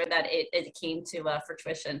making sure that it came to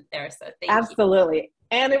fruition there. So thank you. Absolutely.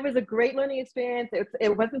 And it was a great learning experience.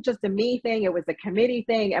 It wasn't just a me thing, it was a committee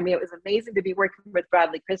thing. I mean, it was amazing to be working with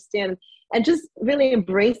Bradley Christian and just really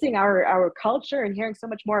embracing our culture and hearing so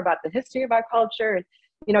much more about the history of our culture. And,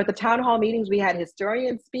 you know, at the town hall meetings, we had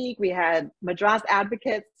historians speak, we had Madras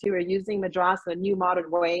advocates who are using Madras in a new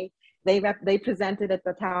modern way. They presented at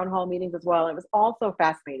the town hall meetings as well. It was also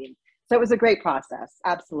fascinating. So it was a great process,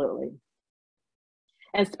 absolutely.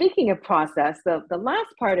 And speaking of process, the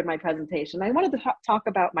last part of my presentation, I wanted to talk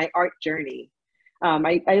about my art journey.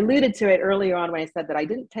 I alluded to it earlier on when I said that I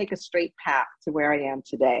didn't take a straight path to where I am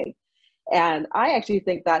today. And I actually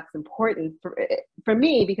think that's important for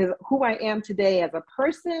me because who I am today as a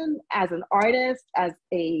person, as an artist, as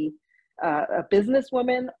a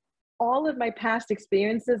businesswoman, all of my past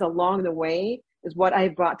experiences along the way is what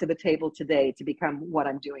I've brought to the table today to become what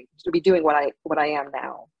I'm doing, to be doing what I am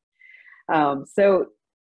now. So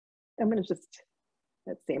I'm going to just,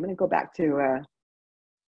 let's see, I'm going to go back to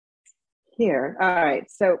here. All right,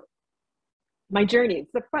 so my journey,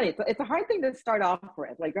 it's funny, it's a hard thing to start off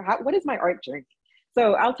with, like what is my art journey?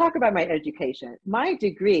 So I'll talk about my education. My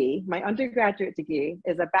degree, my undergraduate degree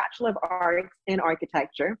is a Bachelor of Arts in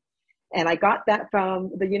Architecture. And I got that from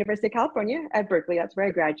the University of California at Berkeley. That's where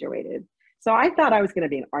I graduated. So I thought I was going to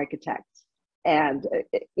be an architect. And,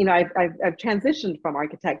 you know, I've transitioned from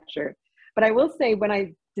architecture. But I will say when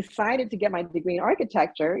I decided to get my degree in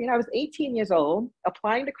architecture, you know, I was 18 years old,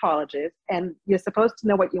 applying to colleges, and you're supposed to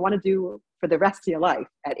know what you want to do for the rest of your life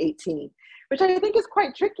at 18, which I think is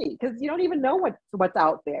quite tricky because you don't even know what's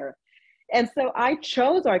out there. And so I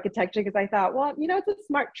chose architecture because I thought, well, you know, it's a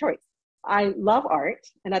smart choice. I love art.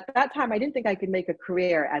 And at that time, I didn't think I could make a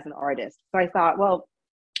career as an artist. So I thought, well,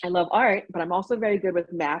 I love art, but I'm also very good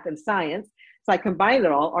with math and science. So I combined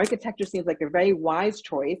it all. Architecture seems like a very wise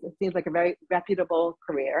choice. It seems like a very reputable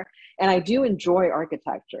career. And I do enjoy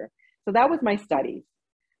architecture. So that was my studies.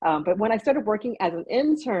 But when I started working as an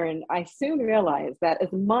intern, I soon realized that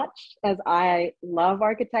as much as I love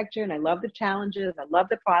architecture and I love the challenges, I love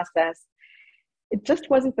the process, it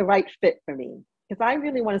just wasn't the right fit for me. because I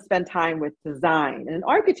really want to spend time with design. And in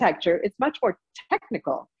architecture, it's much more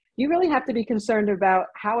technical. You really have to be concerned about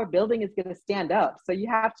how a building is going to stand up. So you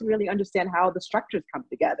have to really understand how the structures come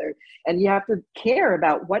together, and you have to care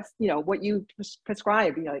about what's, you know, what you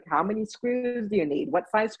prescribe, you know, like how many screws do you need,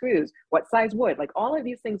 what size screws, what size wood, like all of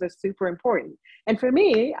these things are super important. And for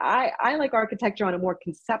me, I like architecture on a more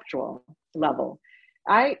conceptual level.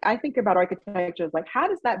 I think about architecture as like, how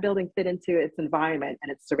does that building fit into its environment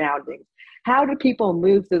and its surroundings? How do people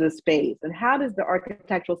move through the space? And how does the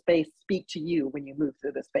architectural space speak to you when you move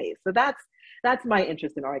through the space? So that's my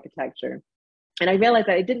interest in architecture. And I realized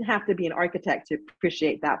that I didn't have to be an architect to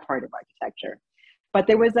appreciate that part of architecture. But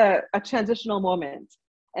there was a transitional moment.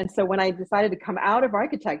 And so when I decided to come out of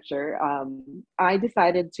architecture, I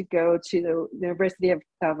decided to go to the University of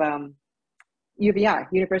UVI,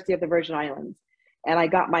 University of the Virgin Islands. And I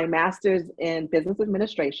got my master's in business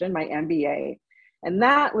administration, my MBA. And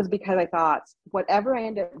that was because I thought, whatever I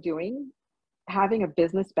end up doing, having a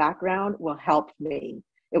business background will help me.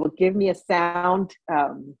 It will give me a sound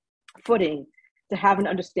footing to have an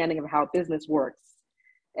understanding of how business works.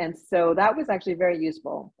 And so that was actually very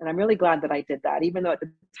useful. And I'm really glad that I did that, even though at the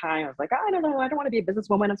time I was like, I don't know, I don't want to be a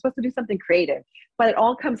businesswoman. I'm supposed to do something creative. But it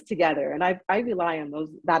all comes together. And I rely on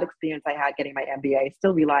that experience I had getting my MBA. I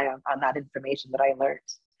still rely on that information that I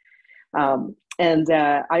learned.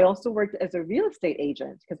 I also worked as a real estate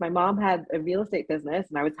agent because my mom had a real estate business,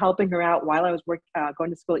 and I was helping her out while I was going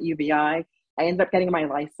to school at UVI. I ended up getting my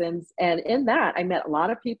license. And in that, I met a lot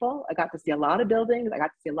of people. I got to see a lot of buildings. I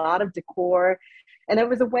got to see a lot of decor. And it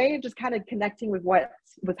was a way of just kind of connecting with what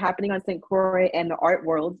was happening on St. Croix and the art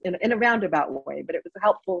world in a roundabout way, but it was a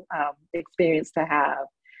helpful experience to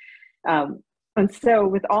have. And so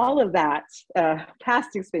with all of that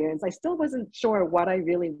past experience, I still wasn't sure what I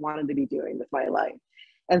really wanted to be doing with my life.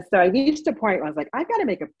 And so I reached a point where I was like, I've got to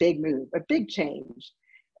make a big move, a big change,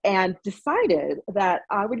 and decided that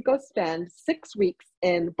I would go spend 6 weeks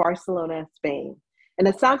in Barcelona, Spain. And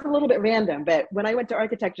it sounds a little bit random, but when I went to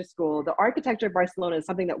architecture school, the architecture of Barcelona is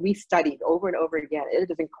something that we studied over and over again. It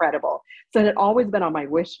is incredible. So it had always been on my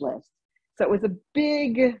wish list. So it was a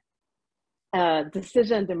big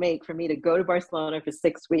decision to make for me to go to Barcelona for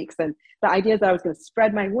 6 weeks. And the idea is that I was going to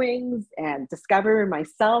spread my wings and discover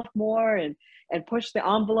myself more and push the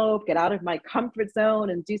envelope, get out of my comfort zone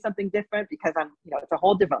and do something different, because it's a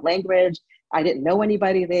whole different language. I didn't know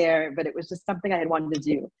anybody there, but it was just something I had wanted to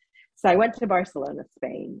do. So I went to Barcelona,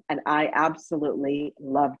 Spain, and I absolutely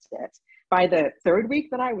loved it. By the third week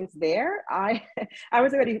that I was there, I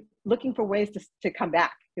was already looking for ways to come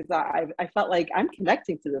back, because I felt like I'm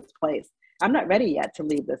connecting to this place. I'm not ready yet to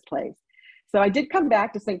leave this place. So I did come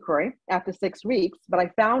back to St. Croix after 6 weeks, but I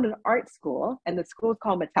found an art school, and the school is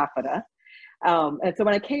called Metáfora. And so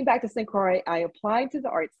when I came back to St. Croix, I applied to the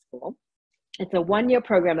art school. It's a one-year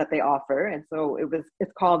program that they offer. And so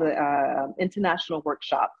it's called an international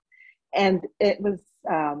workshop. And it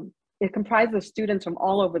comprised of students from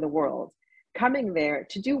all over the world coming there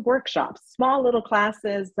to do workshops, small little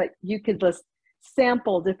classes that you could just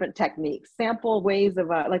sample different techniques, sample ways of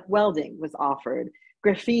like welding was offered,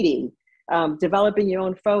 graffiti, developing your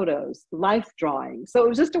own photos, life drawing. So it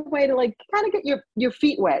was just a way to like kind of get your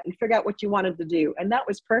feet wet and figure out what you wanted to do. And that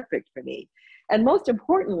was perfect for me. And most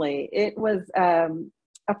importantly, it was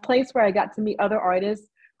a place where I got to meet other artists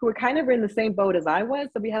who were kind of in the same boat as I was.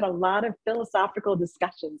 So we had a lot of philosophical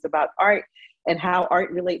discussions about art and how art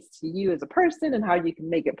relates to you as a person and how you can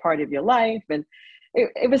make it part of your life. And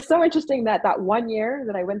it was so interesting that 1 year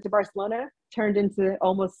that I went to Barcelona turned into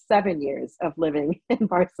almost 7 years of living in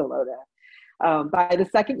Barcelona. By the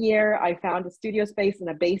second year, I found a studio space in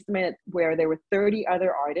a basement where there were 30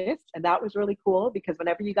 other artists. And that was really cool, because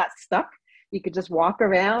whenever you got stuck, you could just walk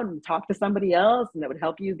around and talk to somebody else, and that would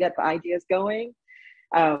help you get the ideas going.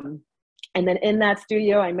 And then in that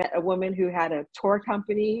studio, I met a woman who had a tour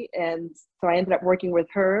company. And so I ended up working with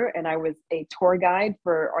her, and I was a tour guide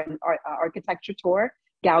for an architecture tour.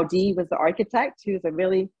 Gaudí was the architect, who's a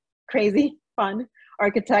really crazy, fun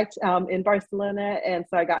architect in Barcelona. And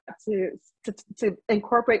so I got to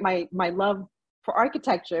incorporate my love for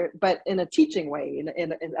architecture, but in a teaching way,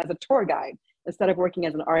 as a tour guide, instead of working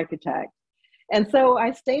as an architect. And so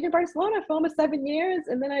I stayed in Barcelona for almost 7 years.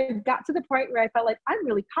 And then I got to the point where I felt like I'm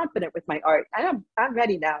really confident with my art. I'm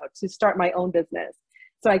ready now to start my own business.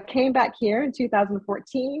 So I came back here in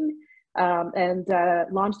 2014 and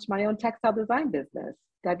launched my own textile design business,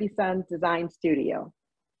 Debbie-san Design Studio.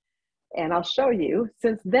 And I'll show you,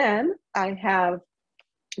 since then, I have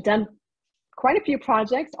done quite a few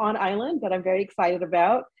projects on island that I'm very excited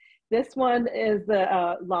about. This one is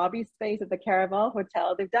the lobby space at the Caraval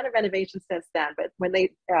Hotel. They've done a renovation since then, but when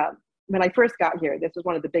they when I first got here, this was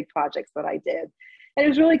one of the big projects that I did. And it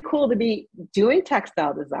was really cool to be doing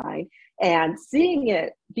textile design and seeing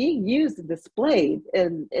it being used and displayed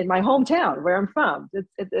in my hometown where I'm from.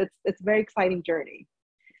 It's a very exciting journey.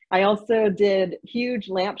 I also did huge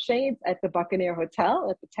lampshades at the Buccaneer Hotel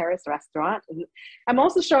at the Terrace Restaurant. And I'm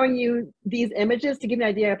also showing you these images to give you an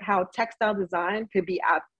idea of how textile design could be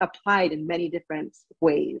applied in many different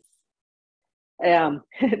ways.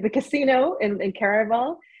 The casino in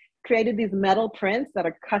Caraval created these metal prints that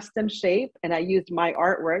are custom shaped, and I used my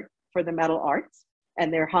artwork for the metal art,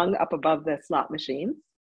 and they're hung up above the slot machines.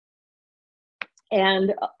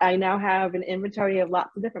 And I now have an inventory of lots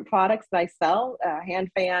of different products that I sell, hand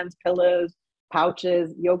fans, pillows,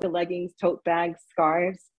 pouches, yoga leggings, tote bags,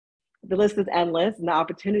 scarves. The list is endless, and the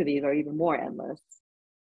opportunities are even more endless.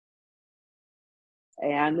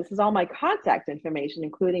 And this is all my contact information,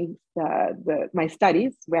 including my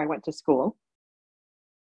studies, where I went to school.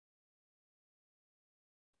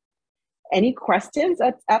 Any questions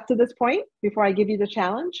up to this point before I give you the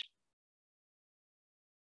challenge?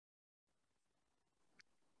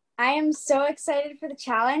 I am so excited for the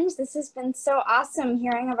challenge. This has been so awesome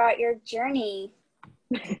hearing about your journey.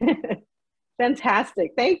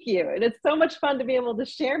 Fantastic, thank you. And it's so much fun to be able to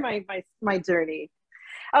share my journey.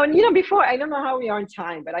 Oh, and before, I don't know how we are in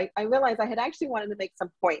time, but I realized I had actually wanted to make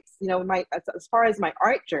some points, as far as my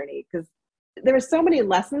art journey, because there were so many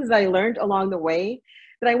lessons that I learned along the way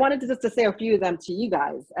that I wanted to say a few of them to you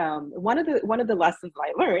guys. One of the lessons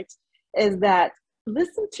I learned is that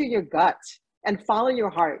listen to your gut and follow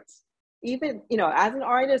your heart. Even, as an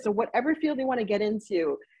artist or whatever field you want to get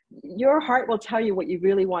into, your heart will tell you what you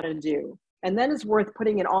really want to do. And then it's worth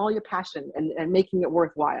putting in all your passion and making it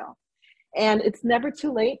worthwhile. And it's never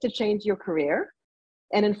too late to change your career.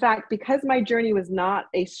 And in fact, because my journey was not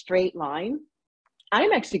a straight line,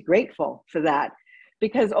 I'm actually grateful for that.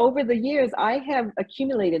 Because over the years, I have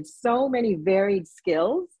accumulated so many varied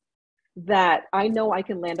skills that I know I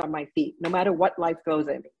can land on my feet, no matter what life throws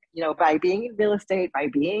at me. By being in real estate, by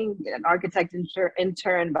being an architect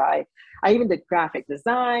intern, I even did graphic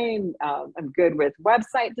design. I'm good with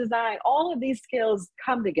website design. All of these skills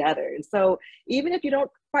come together. And so even if you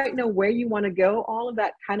don't quite know where you want to go, all of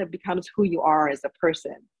that kind of becomes who you are as a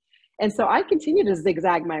person. And so I continue to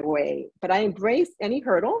zigzag my way, but I embrace any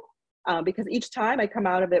hurdle because each time I come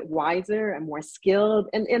out of it wiser and more skilled,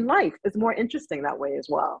 and in life is more interesting that way as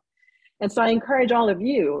well. And so I encourage all of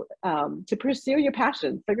you to pursue your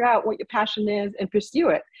passion, figure out what your passion is and pursue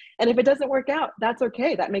it. And if it doesn't work out, that's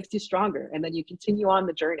okay. That makes you stronger. And then you continue on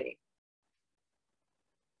the journey.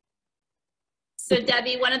 So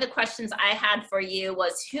Debbie, one of the questions I had for you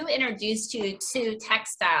was who introduced you to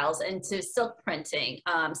textiles and to silk printing,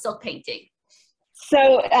 silk painting?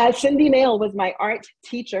 So Cindy Nail was my art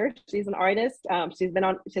teacher. She's an artist. She's been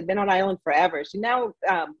on island forever. She now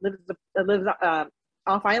lives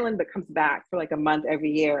off island, but comes back for like a month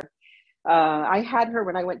every year. I had her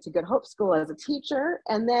when I went to Good Hope School as a teacher.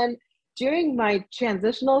 And then during my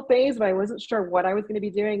transitional phase, where I wasn't sure what I was going to be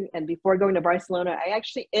doing, and before going to Barcelona, I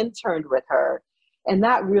actually interned with her. And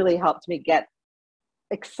that really helped me get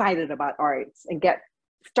excited about arts and get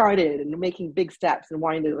started and making big steps and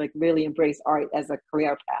wanting to like really embrace art as a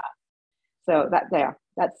career path. So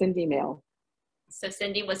that's Cindy Nail. So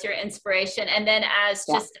Cindy was your inspiration. And then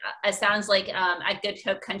it sounds like at Good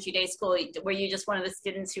Hope Country Day School, were you just one of the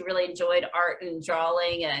students who really enjoyed art and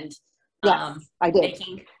drawing and yes, I did.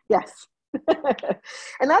 Making? Yes.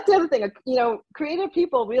 And that's the other thing, creative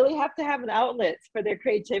people really have to have an outlet for their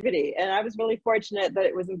creativity. And I was really fortunate that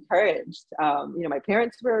it was encouraged. My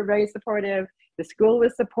parents were very supportive. The school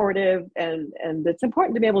was supportive, and it's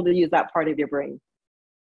important to be able to use that part of your brain.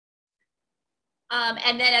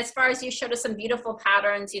 And then as far as you showed us some beautiful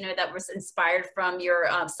patterns, that was inspired from your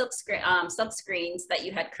silk screens that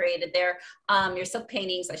you had created there, your silk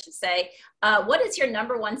paintings, I should say. What is your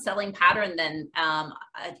 #1 selling pattern then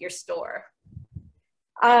at your store?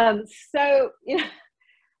 So,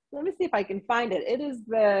 let me see if I can find it. It is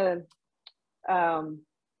the, I'm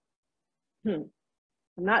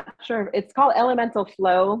not sure. It's called Elemental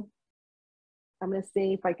Flow. I'm going to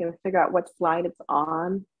see if I can figure out what slide it's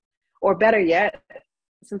on. Or better yet,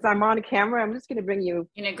 since I'm on camera, I'm just going to bring you.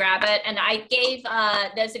 You're going to grab it. And I gave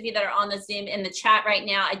those of you that are on the Zoom in the chat right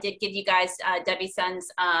now, I did give you guys Debbie Sun's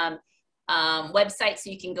website, so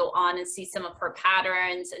you can go on and see some of her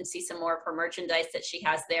patterns and see some more of her merchandise that she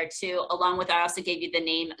has there too. Along with, I also gave you the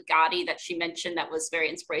name Gaudi that she mentioned that was very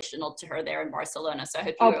inspirational to her there in Barcelona. So I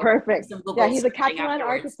hope you perfect. Some Google yeah, he's a Catalan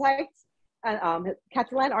architect.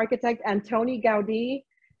 Catalan architect, Antoni Gaudí.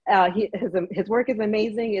 His work is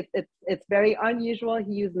amazing. It's very unusual.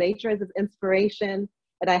 He used nature as his inspiration,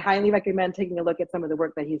 And I highly recommend taking a look at some of the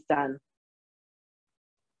work that he's done.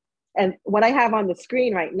 And what I have on the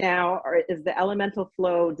screen right now is the Elemental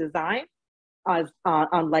Flow design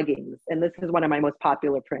on leggings. And this is one of my most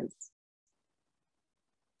popular prints.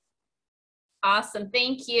 Awesome,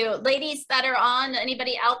 thank you. Ladies that are on,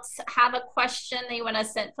 anybody else have a question they want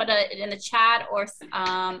to put it in the chat or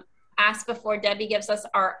ask before Debbie gives us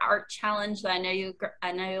our art challenge that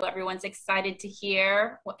I know everyone's excited to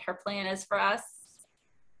hear what her plan is for us?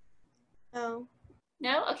 No.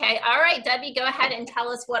 No? Okay. All right, Debbie, go ahead and tell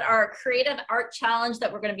us what our creative art challenge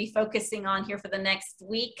that we're going to be focusing on here for the next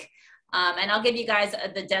week. And I'll give you guys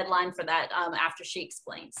the deadline for that after she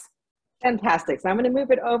explains. Fantastic. So I'm going to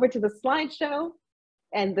move it over to the slideshow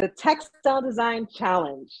and the Textile Design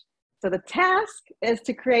Challenge. So the task is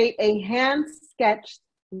to create a hand-sketched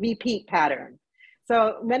repeat pattern.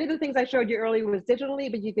 So many of the things I showed you earlier was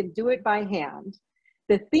digitally, but you can do it by hand.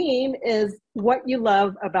 The theme is what you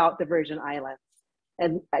love about the Virgin Islands.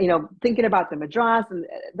 And, you know, thinking about the Madras, and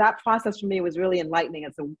that process for me was really enlightening.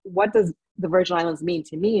 And so what does the Virgin Islands mean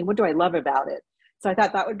to me, and what do I love about it? So I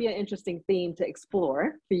thought that would be an interesting theme to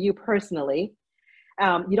explore for you personally.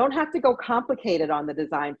 You don't have to go complicated on the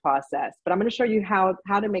design process, but I'm going to show you how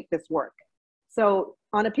to make this work. So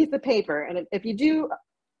on a piece of paper, and if you do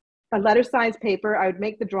a letter size paper, I would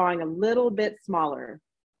make the drawing a little bit smaller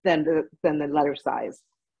than the letter size.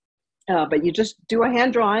 But you just do a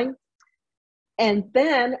hand drawing. And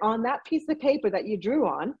then on that piece of paper that you drew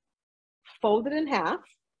on, fold it in half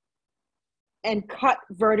and cut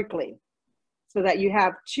vertically so that you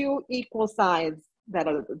have two equal sides that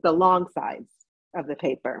are the long sides of the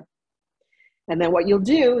paper. And then what you'll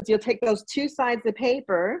do is you'll take those two sides of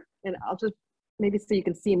paper, and I'll just maybe so you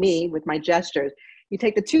can see me with my gestures. You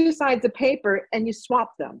take the two sides of paper and you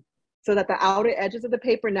swap them so that the outer edges of the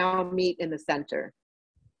paper now meet in the center.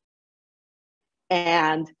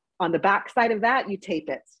 And on the back side of that, you tape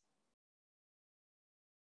it.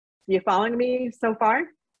 You following me so far?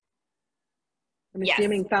 I'm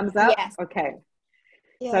assuming thumbs up? Yes. Okay.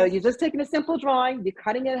 Yes. So you're just taking a simple drawing, you're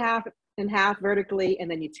cutting it in half vertically,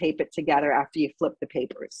 and then you tape it together after you flip the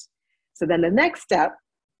papers. So then the next step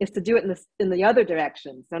is to do it in the other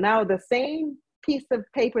direction. So now the same piece of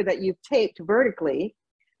paper that you've taped vertically,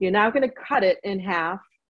 you're now going to cut it in half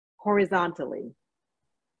horizontally.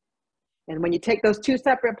 And when you take those two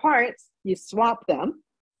separate parts, you swap them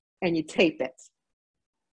and you tape it.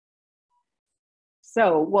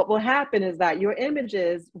 So what will happen is that your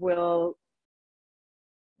images will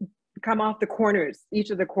come off the corners, each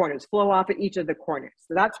of the corners, flow off at each of the corners.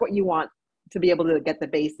 So that's what you want to be able to get the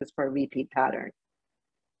basis for a repeat pattern.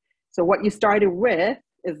 So what you started with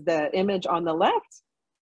is the image on the left,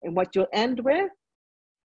 and what you'll end with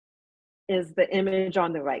is the image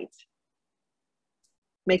on the right.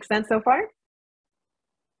 Make sense so far?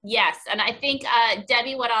 Yes, and I think,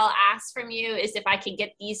 Debbie, what I'll ask from you is if I can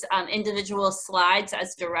get these individual slides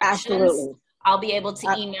as directions. Absolutely. I'll be able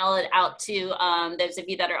to email it out to those of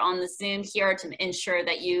you that are on the Zoom here to ensure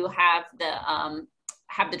that you have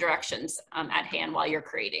the directions at hand while you're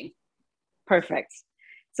creating. Perfect.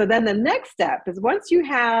 So then the next step is once you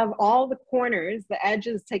have all the corners, the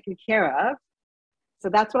edges taken care of, so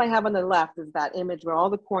that's what I have on the left is that image where all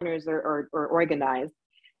the corners are organized.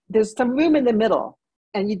 There's some room in the middle,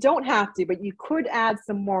 and you don't have to, but you could add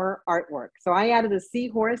some more artwork. So I added a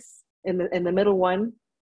seahorse in the middle one,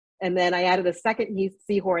 and then I added a second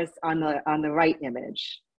seahorse on the right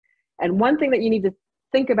image. And one thing that you need to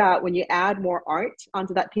think about when you add more art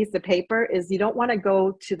onto that piece of paper is you don't want to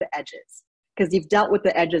go to the edges because you've dealt with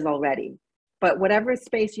the edges already. But whatever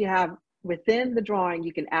space you have within the drawing,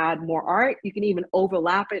 you can add more art. You can even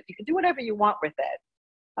overlap it. You can do whatever you want with it.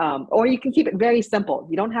 Or you can keep it very simple.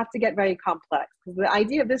 You don't have to get very complex. Because the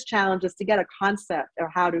idea of this challenge is to get a concept of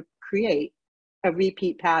how to create a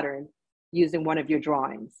repeat pattern using one of your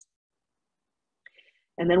drawings.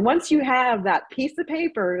 And then once you have that piece of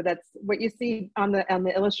paper, that's what you see on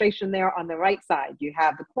the illustration there on the right side, you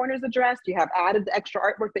have the corners addressed, you have added the extra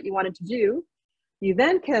artwork that you wanted to do, you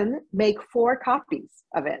then can make 4 copies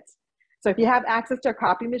of it. So if you have access to a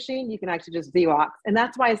copy machine, you can actually just Xerox. And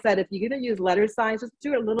that's why I said, if you're gonna use letter size, just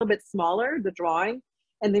do it a little bit smaller, the drawing.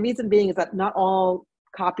 And the reason being is that not all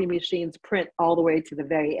copy machines print all the way to the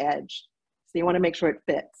very edge. So you wanna make sure it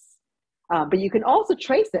fits. But you can also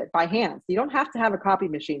trace it by hand. So you don't have to have a copy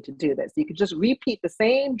machine to do this. You can just repeat the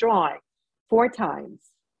same drawing 4 times.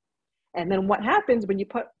 And then what happens when you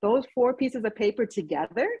put those 4 pieces of paper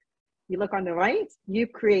together, you look on the right,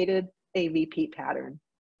 you've created a repeat pattern.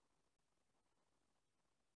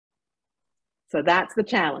 So that's the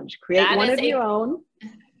challenge. Create one of your own.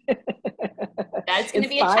 That's going to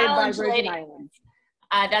be a challenge, lady.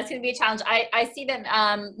 That's going to be a challenge. I see that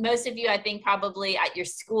most of you, I think probably at your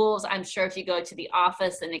schools, I'm sure if you go to the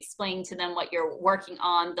office and explain to them what you're working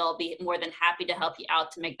on, they'll be more than happy to help you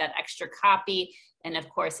out to make that extra copy. And of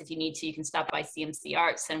course, if you need to, you can stop by CMC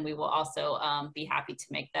Arts and we will also be happy to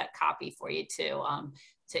make that copy for you too,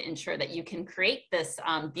 to ensure that you can create this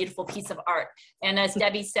beautiful piece of art. And as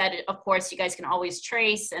Debbie said, of course, you guys can always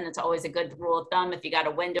trace, and it's always a good rule of thumb. If you got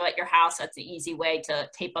a window at your house, that's an easy way to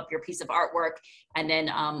tape up your piece of artwork and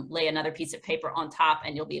then lay another piece of paper on top,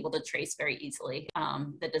 and you'll be able to trace very easily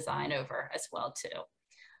the design over as well too.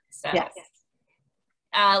 So. Yes.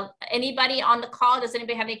 Anybody on the call, does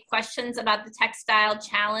anybody have any questions about the textile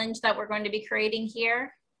challenge that we're going to be creating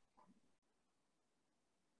here?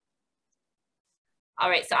 All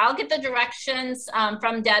right, so I'll get the directions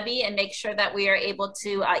from Debbie and make sure that we are able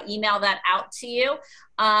to email that out to you.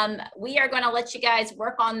 We are going to let you guys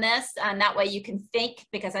work on this, and that way you can think,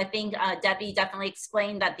 because I think Debbie definitely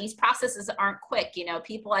explained that these processes aren't quick. You know,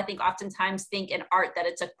 people I think oftentimes think in art that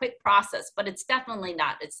it's a quick process, but it's definitely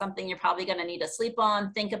not. It's something you're probably going to need to sleep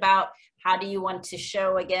on, think about. How do you want to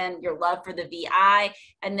show, again, your love for the VI?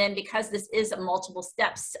 And then because this is multiple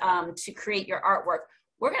steps to create your artwork,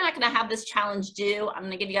 we're not going to have this challenge due. I'm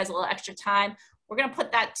going to give you guys a little extra time. We're going to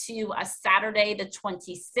put that to Saturday the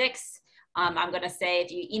 26th. I'm going to say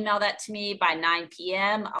if you email that to me by 9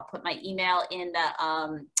 p.m., I'll put my email in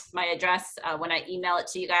the, my address when I email it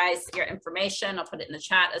to you guys, your information. I'll put it in the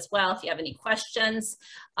chat as well if you have any questions.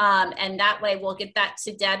 And that way we'll get that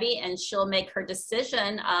to Debbie and she'll make her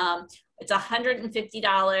decision. It's a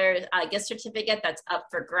 $150 gift certificate that's up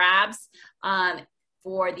for grabs.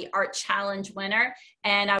 For the art challenge winner.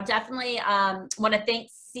 And I definitely want to thank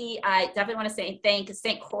thank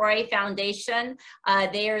St. Croix Foundation.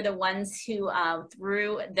 They are the ones who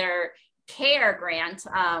through their CARE grant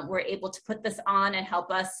were able to put this on and help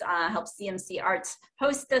us help CMC Arts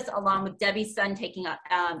host this, along with Debbie's son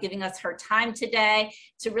giving us her time today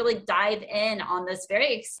to really dive in on this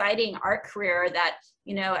very exciting art career that,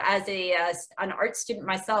 you know, as an art student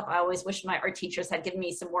myself, I always wish my art teachers had given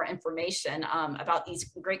me some more information about these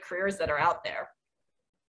great careers that are out there.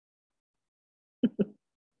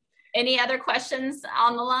 Any other questions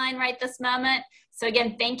on the line right this moment? So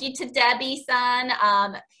again, thank you to Debbie, son.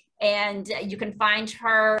 And you can find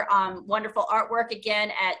her wonderful artwork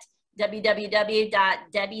again at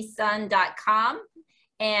www.debbieson.com.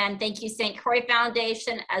 And thank you, St. Croix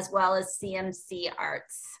Foundation, as well as CMC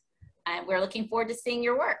Arts. And we're looking forward to seeing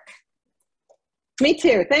your work. Me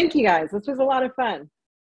too. Thank you, guys. This was a lot of fun.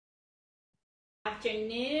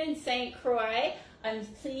 Afternoon, St. Croix. I'm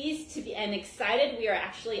pleased to be and excited. We are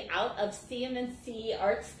actually out of CMC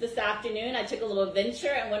Arts this afternoon. I took a little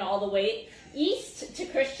venture and went all the way east to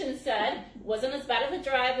Christiansted. Wasn't as bad of a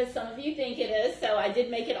drive as some of you think it is, so I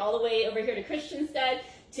did make it all the way over here to Christiansted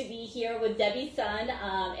to be here with Debbie's son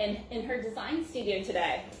and in her design studio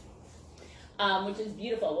today, which is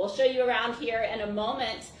beautiful. We'll show you around here in a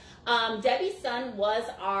moment. Debbie's son was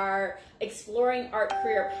our Exploring Art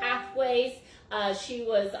Career Pathways. She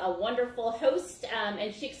was a wonderful host,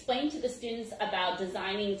 and she explained to the students about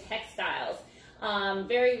designing textiles.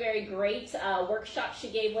 Very, very great workshop she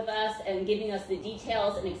gave with us and giving us the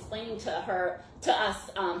details and explaining to us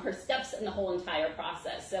her steps in the whole entire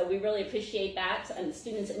process. So we really appreciate that, and the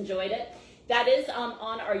students enjoyed it. That is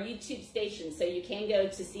on our YouTube station, so you can go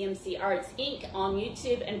to CMC Arts Inc. on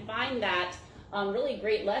YouTube and find that really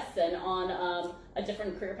great lesson on a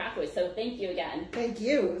different career pathway. So thank you again. Thank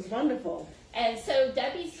you. It was wonderful. And so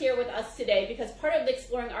Debbie's here with us today because part of the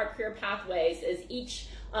Exploring Art Career Pathways is each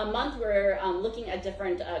month we're looking at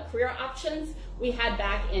different career options. We had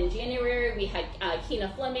back in January, we had Keena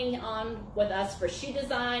Fleming on with us for shoe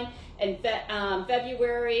design. In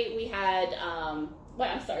February, we had, well,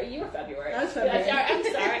 I'm sorry, you were February. I was February. I'm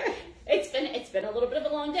sorry. It's been a little bit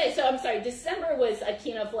of a long day. So I'm sorry, December was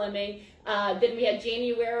Keena Fleming. Then we had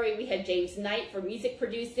January, we had James Knight for music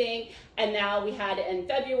producing. And now we had in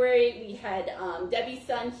February, we had Debbie's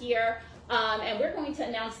son here. And we're going to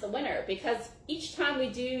announce the winner because each time we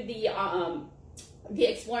do the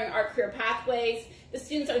Exploring Art Career Pathways, the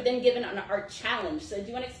students are then given an art challenge. So do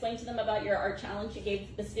you want to explain to them about your art challenge you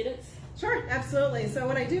gave the students? Sure, absolutely. So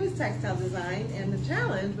what I do is textile design, and the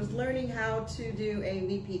challenge was learning how to do a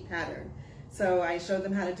repeat pattern. So I showed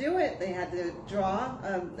them how to do it. They had to draw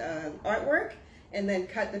artwork and then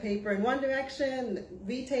cut the paper in one direction,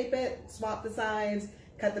 retape it, swap the sides,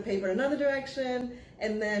 cut the paper in another direction,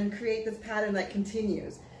 and then create this pattern that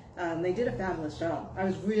continues. They did a fabulous job. I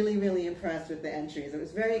was really, really impressed with the entries. It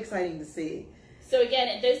was very exciting to see. So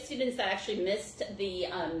again, those students that actually missed the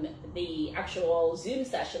actual Zoom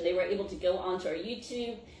session, they were able to go onto our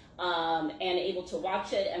YouTube and able to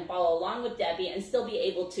watch it and follow along with Debbie and still be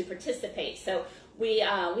able to participate. So we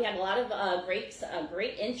had a lot of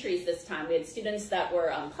great entries this time. We had students that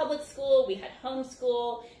were public school, we had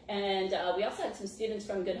homeschool, and we also had some students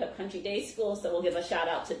from Good Hope Country Day School, so we'll give a shout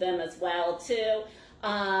out to them as well too.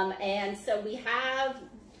 And so we have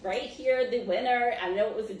right here the winner. I know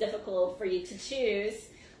it was difficult for you to choose.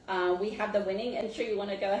 We have the winning entry. You want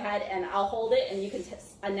to go ahead and I'll hold it and you can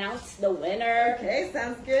announce the winner. Okay,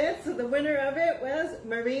 sounds good. So the winner of it was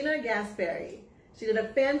Marina Gaspari. She did a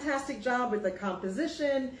fantastic job with the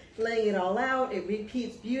composition, laying it all out. It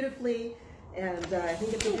repeats beautifully. And I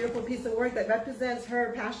think it's a beautiful piece of work that represents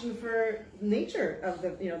her passion for nature of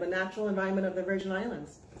the natural environment of the Virgin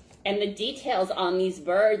Islands. And the details on these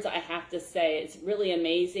birds, I have to say, it's really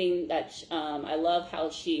amazing that I love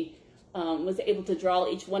how she was able to draw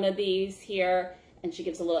each one of these here, and she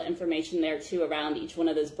gives a little information there too around each one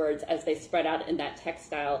of those birds as they spread out in that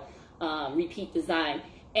textile repeat design.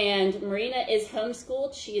 And Marina is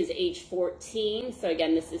homeschooled. She is age 14. So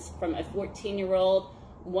again, this is from a 14-year-old.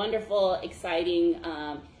 Wonderful, exciting.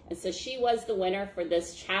 And so she was the winner for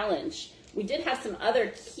this challenge. We did have some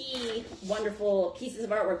other key, wonderful pieces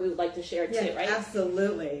of artwork we would like to share too, right?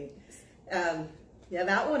 Absolutely. Yeah,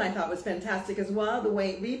 that one I thought was fantastic as well. The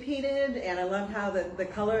way it repeated, and I loved how the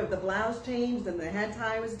color of the blouse changed and the head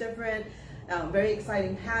tie was different. Very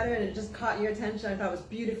exciting pattern. It just caught your attention. I thought it was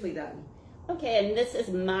beautifully done. Okay, and this is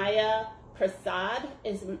Maya Prasad.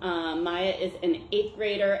 Maya is an 8th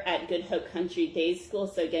grader at Good Hope Country Day School.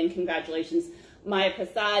 So again, congratulations, Maya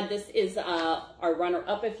Prasad. This is our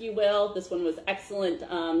runner-up, if you will. This one was excellent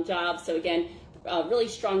job. So again, really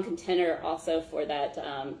strong contender also for that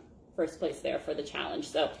first place there for the challenge.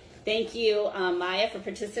 So thank you, Maya, for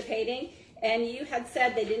participating. And you had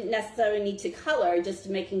said they didn't necessarily need to color, just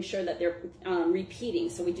making sure that they're repeating.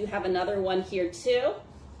 So we do have another one here too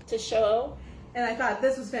to show. And I thought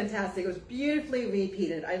this was fantastic. It was beautifully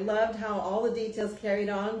repeated. I loved how all the details carried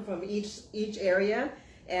on from each area.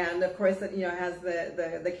 And of course, it has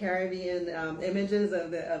the Caribbean images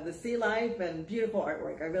of the sea life and beautiful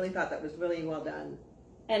artwork. I really thought that was really well done.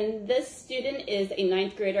 And this student is a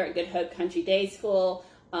 9th grader at Good Hope Country Day School,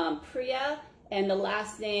 Priya, and the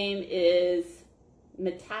last name is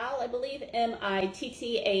Mittal, I believe,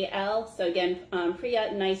 M-I-T-T-A-L. So again,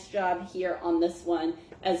 Priya, nice job here on this one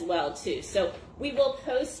as well too. So we will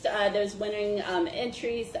post those winning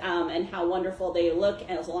entries and how wonderful they look,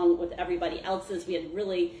 as along with everybody else's. We had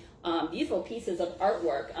really beautiful pieces of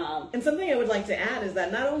artwork. And something I would like to add is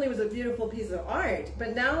that not only was it a beautiful piece of art,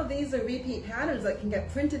 but now these are repeat patterns that can get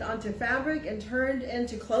printed onto fabric and turned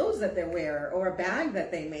into clothes that they wear or a bag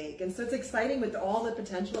that they make. And so it's exciting with all the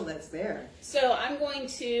potential that's there. So I'm going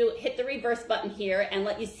to hit the reverse button here and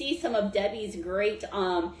let you see some of Debbie's great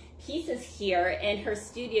pieces here in her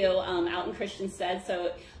studio out in Christiansted.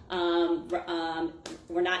 So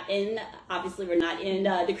we're not in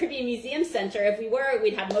the Caribbean Museum Center. If we were,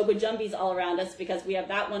 we'd have Mogo Jumbies all around us because we have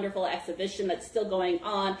that wonderful exhibition that's still going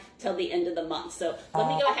on till the end of the month. So let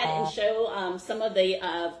me go ahead and show some of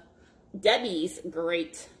the Debbie's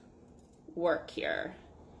great work here.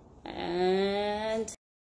 And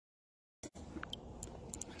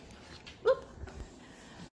whoop.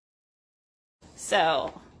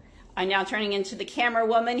 So I'm now turning into the camera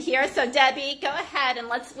woman here. So Debbie, go ahead and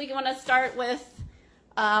we want to start with,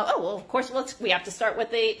 of course, we have to start with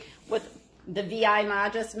the VI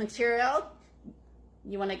Madras material.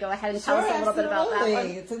 You want to go ahead and tell us a little bit about that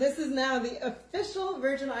one? So this is now the official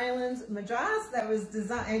Virgin Islands Madras that was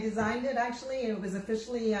I designed it actually, and it was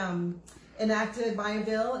officially enacted by a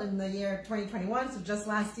bill in the year 2021, so just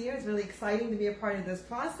last year. It's really exciting to be a part of this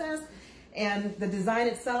process. And the design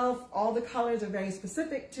itself, all the colors are very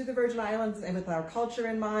specific to the Virgin Islands and with our culture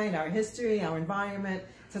in mind, our history, our environment.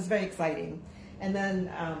 So it's very exciting. And then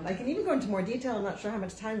I can even go into more detail. I'm not sure how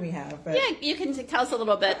much time we have. But... Yeah, you can tell us a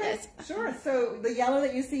little bit. Okay, sure. So the yellow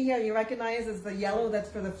that you see here, you recognize is the yellow that's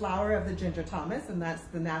for the flower of the Ginger Thomas, and that's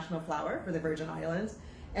the national flower for the Virgin Islands.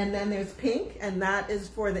 And then there's pink, and that is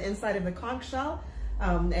for the inside of the conch shell.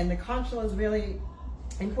 And the conch shell is really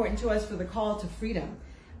important to us for the call to freedom.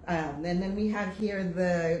 And then we have here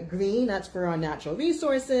the green, that's for our natural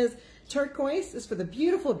resources. Turquoise is for the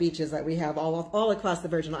beautiful beaches that we have all across the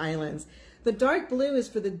Virgin Islands. The dark blue is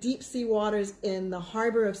for the deep sea waters in the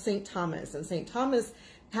harbor of St. Thomas. And St. Thomas,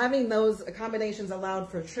 having those accommodations allowed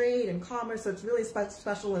for trade and commerce, so it's really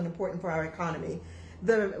special and important for our economy.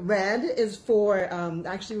 The red is for,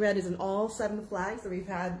 actually red is in all 7 flags that we've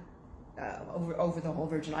had over the whole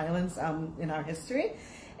Virgin Islands in our history.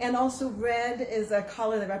 And also red is a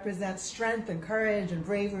color that represents strength and courage and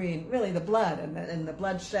bravery and really the blood and the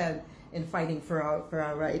bloodshed in fighting for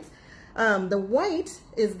our rights. The white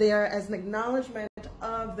is there as an acknowledgement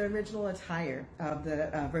of the original attire of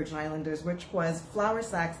the Virgin Islanders, which was flour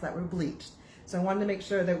sacks that were bleached. So I wanted to make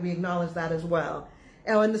sure that we acknowledge that as well.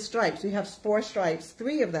 Oh, and the stripes, we have 4 stripes,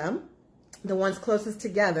 3 of them. The ones closest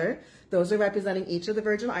together, those are representing each of the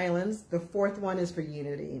Virgin Islands. The 4th one is for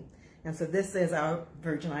unity. And so this is our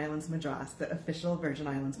Virgin Islands Madras, the official Virgin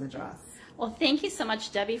Islands Madras. Well, thank you so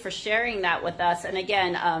much, Debbie, for sharing that with us. And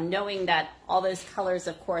again, knowing that all those colors,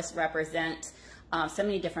 of course, represent so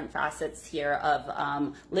many different facets here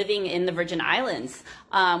of living in the Virgin Islands,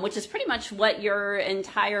 which is pretty much what your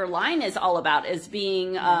entire line is all about, is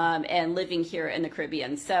being and living here in the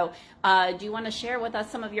Caribbean. So do you want to share with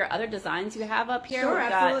us some of your other designs you have up here? Sure,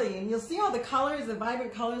 absolutely. And you'll see all the colors, the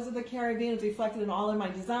vibrant colors of the Caribbean is reflected in all of my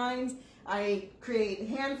designs. I create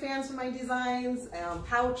hand fans for my designs,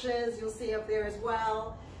 pouches you'll see up there as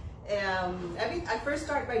well. I first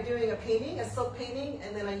start by doing a painting, a silk painting,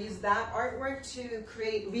 and then I use that artwork to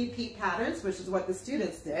create repeat patterns, which is what the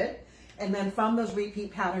students did. And then from those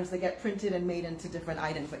repeat patterns, they get printed and made into different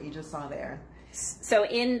items that you just saw there. So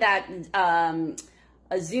in that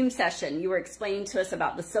a Zoom session, you were explaining to us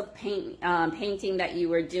about the silk painting that you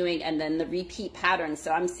were doing, and then the repeat patterns.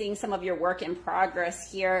 So I'm seeing some of your work in progress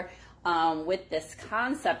here. With this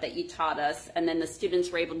concept that you taught us, and then the students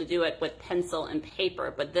were able to do it with pencil and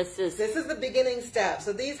paper, but this is the beginning step.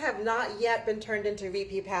 So these have not yet been turned into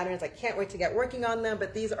repeat patterns. I can't wait to get working on them,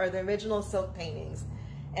 but these are the original silk paintings.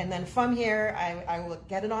 And then from here, I will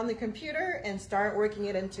get it on the computer and start working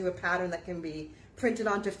it into a pattern that can be printed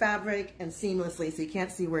onto fabric and seamlessly, so you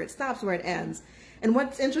can't see where it stops, where it ends. And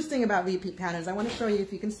what's interesting about repeat patterns, I want to show you,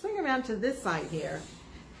 if you can swing around to this side here,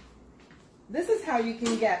 this is how you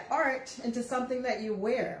can get art into something that you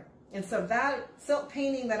wear. And so that silk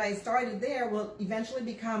painting that I started there will eventually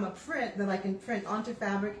become a print that I can print onto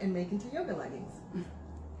fabric and make into yoga leggings.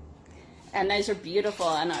 And those are beautiful,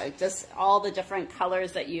 and just all the different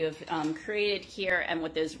colors that you've created here, and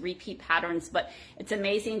with those repeat patterns. But it's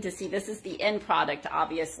amazing to see, this is the end product,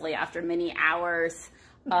 obviously, after many hours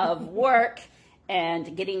of work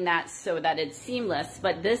and getting that so that it's seamless.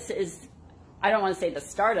 But this is, I don't want to say the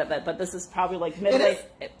start of it, but this is probably like midway.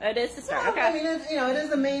 It is the start. Well, okay. I mean, it is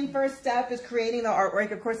the main first step, is creating the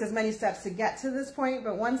artwork. Of course, there's many steps to get to this point,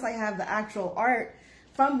 but once I have the actual art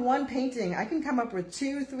from one painting, I can come up with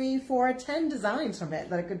 2, 3, 4, 10 designs from it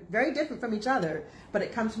that are very different from each other, but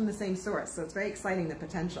it comes from the same source. So it's very exciting, the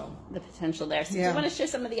potential. The potential there. So yeah. do you want to share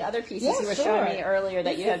some of the other pieces you were showing me earlier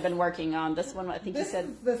that you had been working on? This one, I think you said.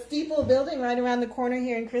 This is the steeple building right around the corner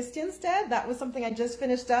here in Christiansted. That was something I just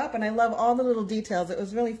finished up, and I love all the little details. It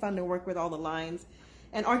was really fun to work with all the lines.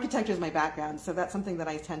 And architecture is my background, so that's something that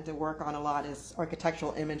I tend to work on a lot, is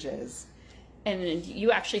architectural images. And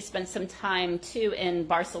you actually spent some time too in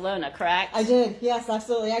Barcelona, correct? I did, yes,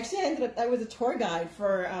 absolutely. Actually, I was a tour guide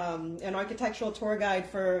for, an architectural tour guide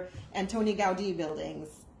for Antoni Gaudí buildings.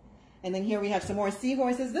 And then here we have some more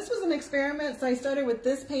seahorses. This was an experiment, so I started with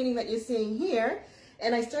this painting that you're seeing here,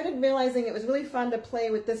 and I started realizing it was really fun to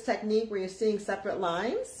play with this technique where you're seeing separate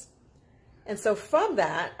lines. And so from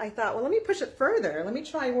that, I thought, well, let me push it further. Let me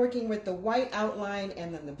try working with the white outline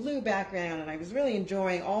and then the blue background. And I was really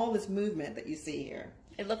enjoying all this movement that you see here.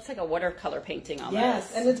 It looks like a watercolor painting almost.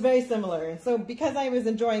 Yes, and it's very similar. So because I was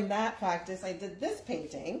enjoying that practice, I did this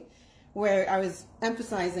painting where I was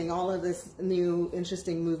emphasizing all of this new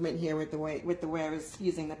interesting movement here with the way I was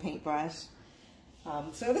using the paintbrush.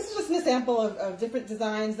 So this is just an example of different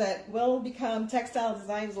designs that will become textile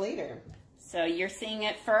designs later. So you're seeing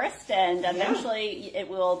it first, and eventually it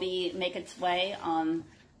will make its way on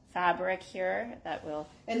fabric here. That will.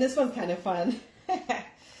 And this one's kind of fun.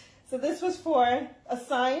 So this was for a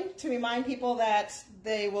sign to remind people that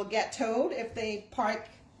they will get towed if they park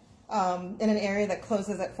in an area that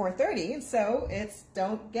closes at 4:30. So it's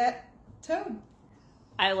don't get towed.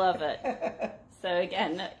 I love it. So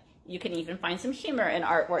again, you can even find some humor in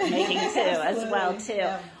artwork making too, as well too.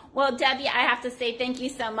 Yeah. Well, Debbie, I have to say thank you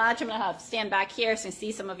so much. I'm going to have to stand back here so you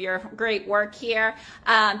see some of your great work here.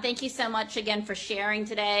 Thank you so much again for sharing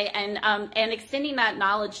today and extending that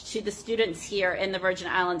knowledge to the students here in the Virgin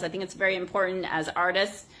Islands. I think it's very important as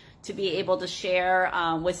artists to be able to share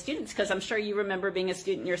with students, because I'm sure you remember being a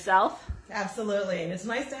student yourself. Absolutely, and it's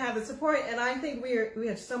nice to have the support, and I think we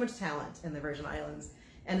have so much talent in the Virgin Islands,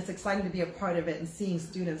 and it's exciting to be a part of it and seeing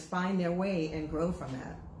students find their way and grow from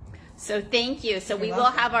that. So thank you. So we will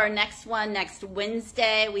have our next one next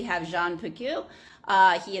Wednesday. We have Jean Picou.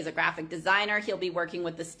 He is a graphic designer. He'll be working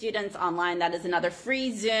with the students online. That is another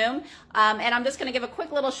free Zoom. And I'm just going to give a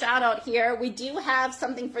quick little shout out here. We do have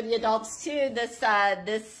something for the adults too this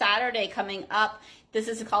Saturday coming up. This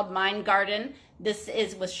is called Mind Garden. This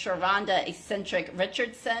is with Shervonda Eccentric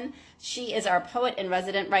Richardson. She is our poet in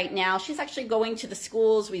resident right now. She's actually going to the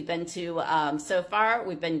schools we've been to so far.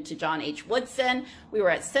 We've been to John H. Woodson. We were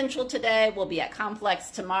at Central today. We'll be at Complex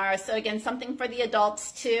tomorrow. So again, something for the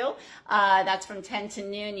adults too. That's from 10 to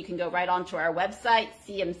noon. You can go right onto our website,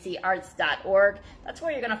 cmcarts.org. That's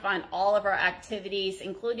where you're going to find all of our activities,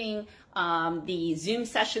 including the Zoom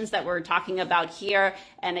sessions that we're talking about here.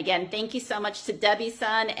 And again, thank you so much to Debbie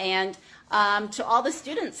Sun and to all the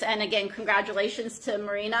students. And again, congratulations to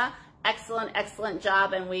Marina. Excellent, excellent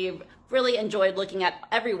job. And we've really enjoyed looking at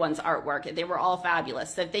everyone's artwork. They were all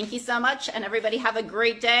fabulous. So thank you so much. And everybody have a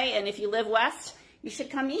great day. And if you live west, you should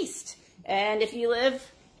come east. And if you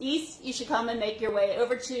live east, you should come and make your way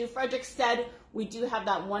over to Frederickstead. We do have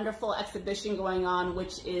that wonderful exhibition going on,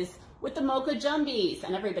 which is with the Mocha Jumbies.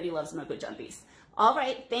 And everybody loves Mocha Jumbies. All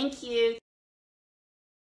right. Thank you.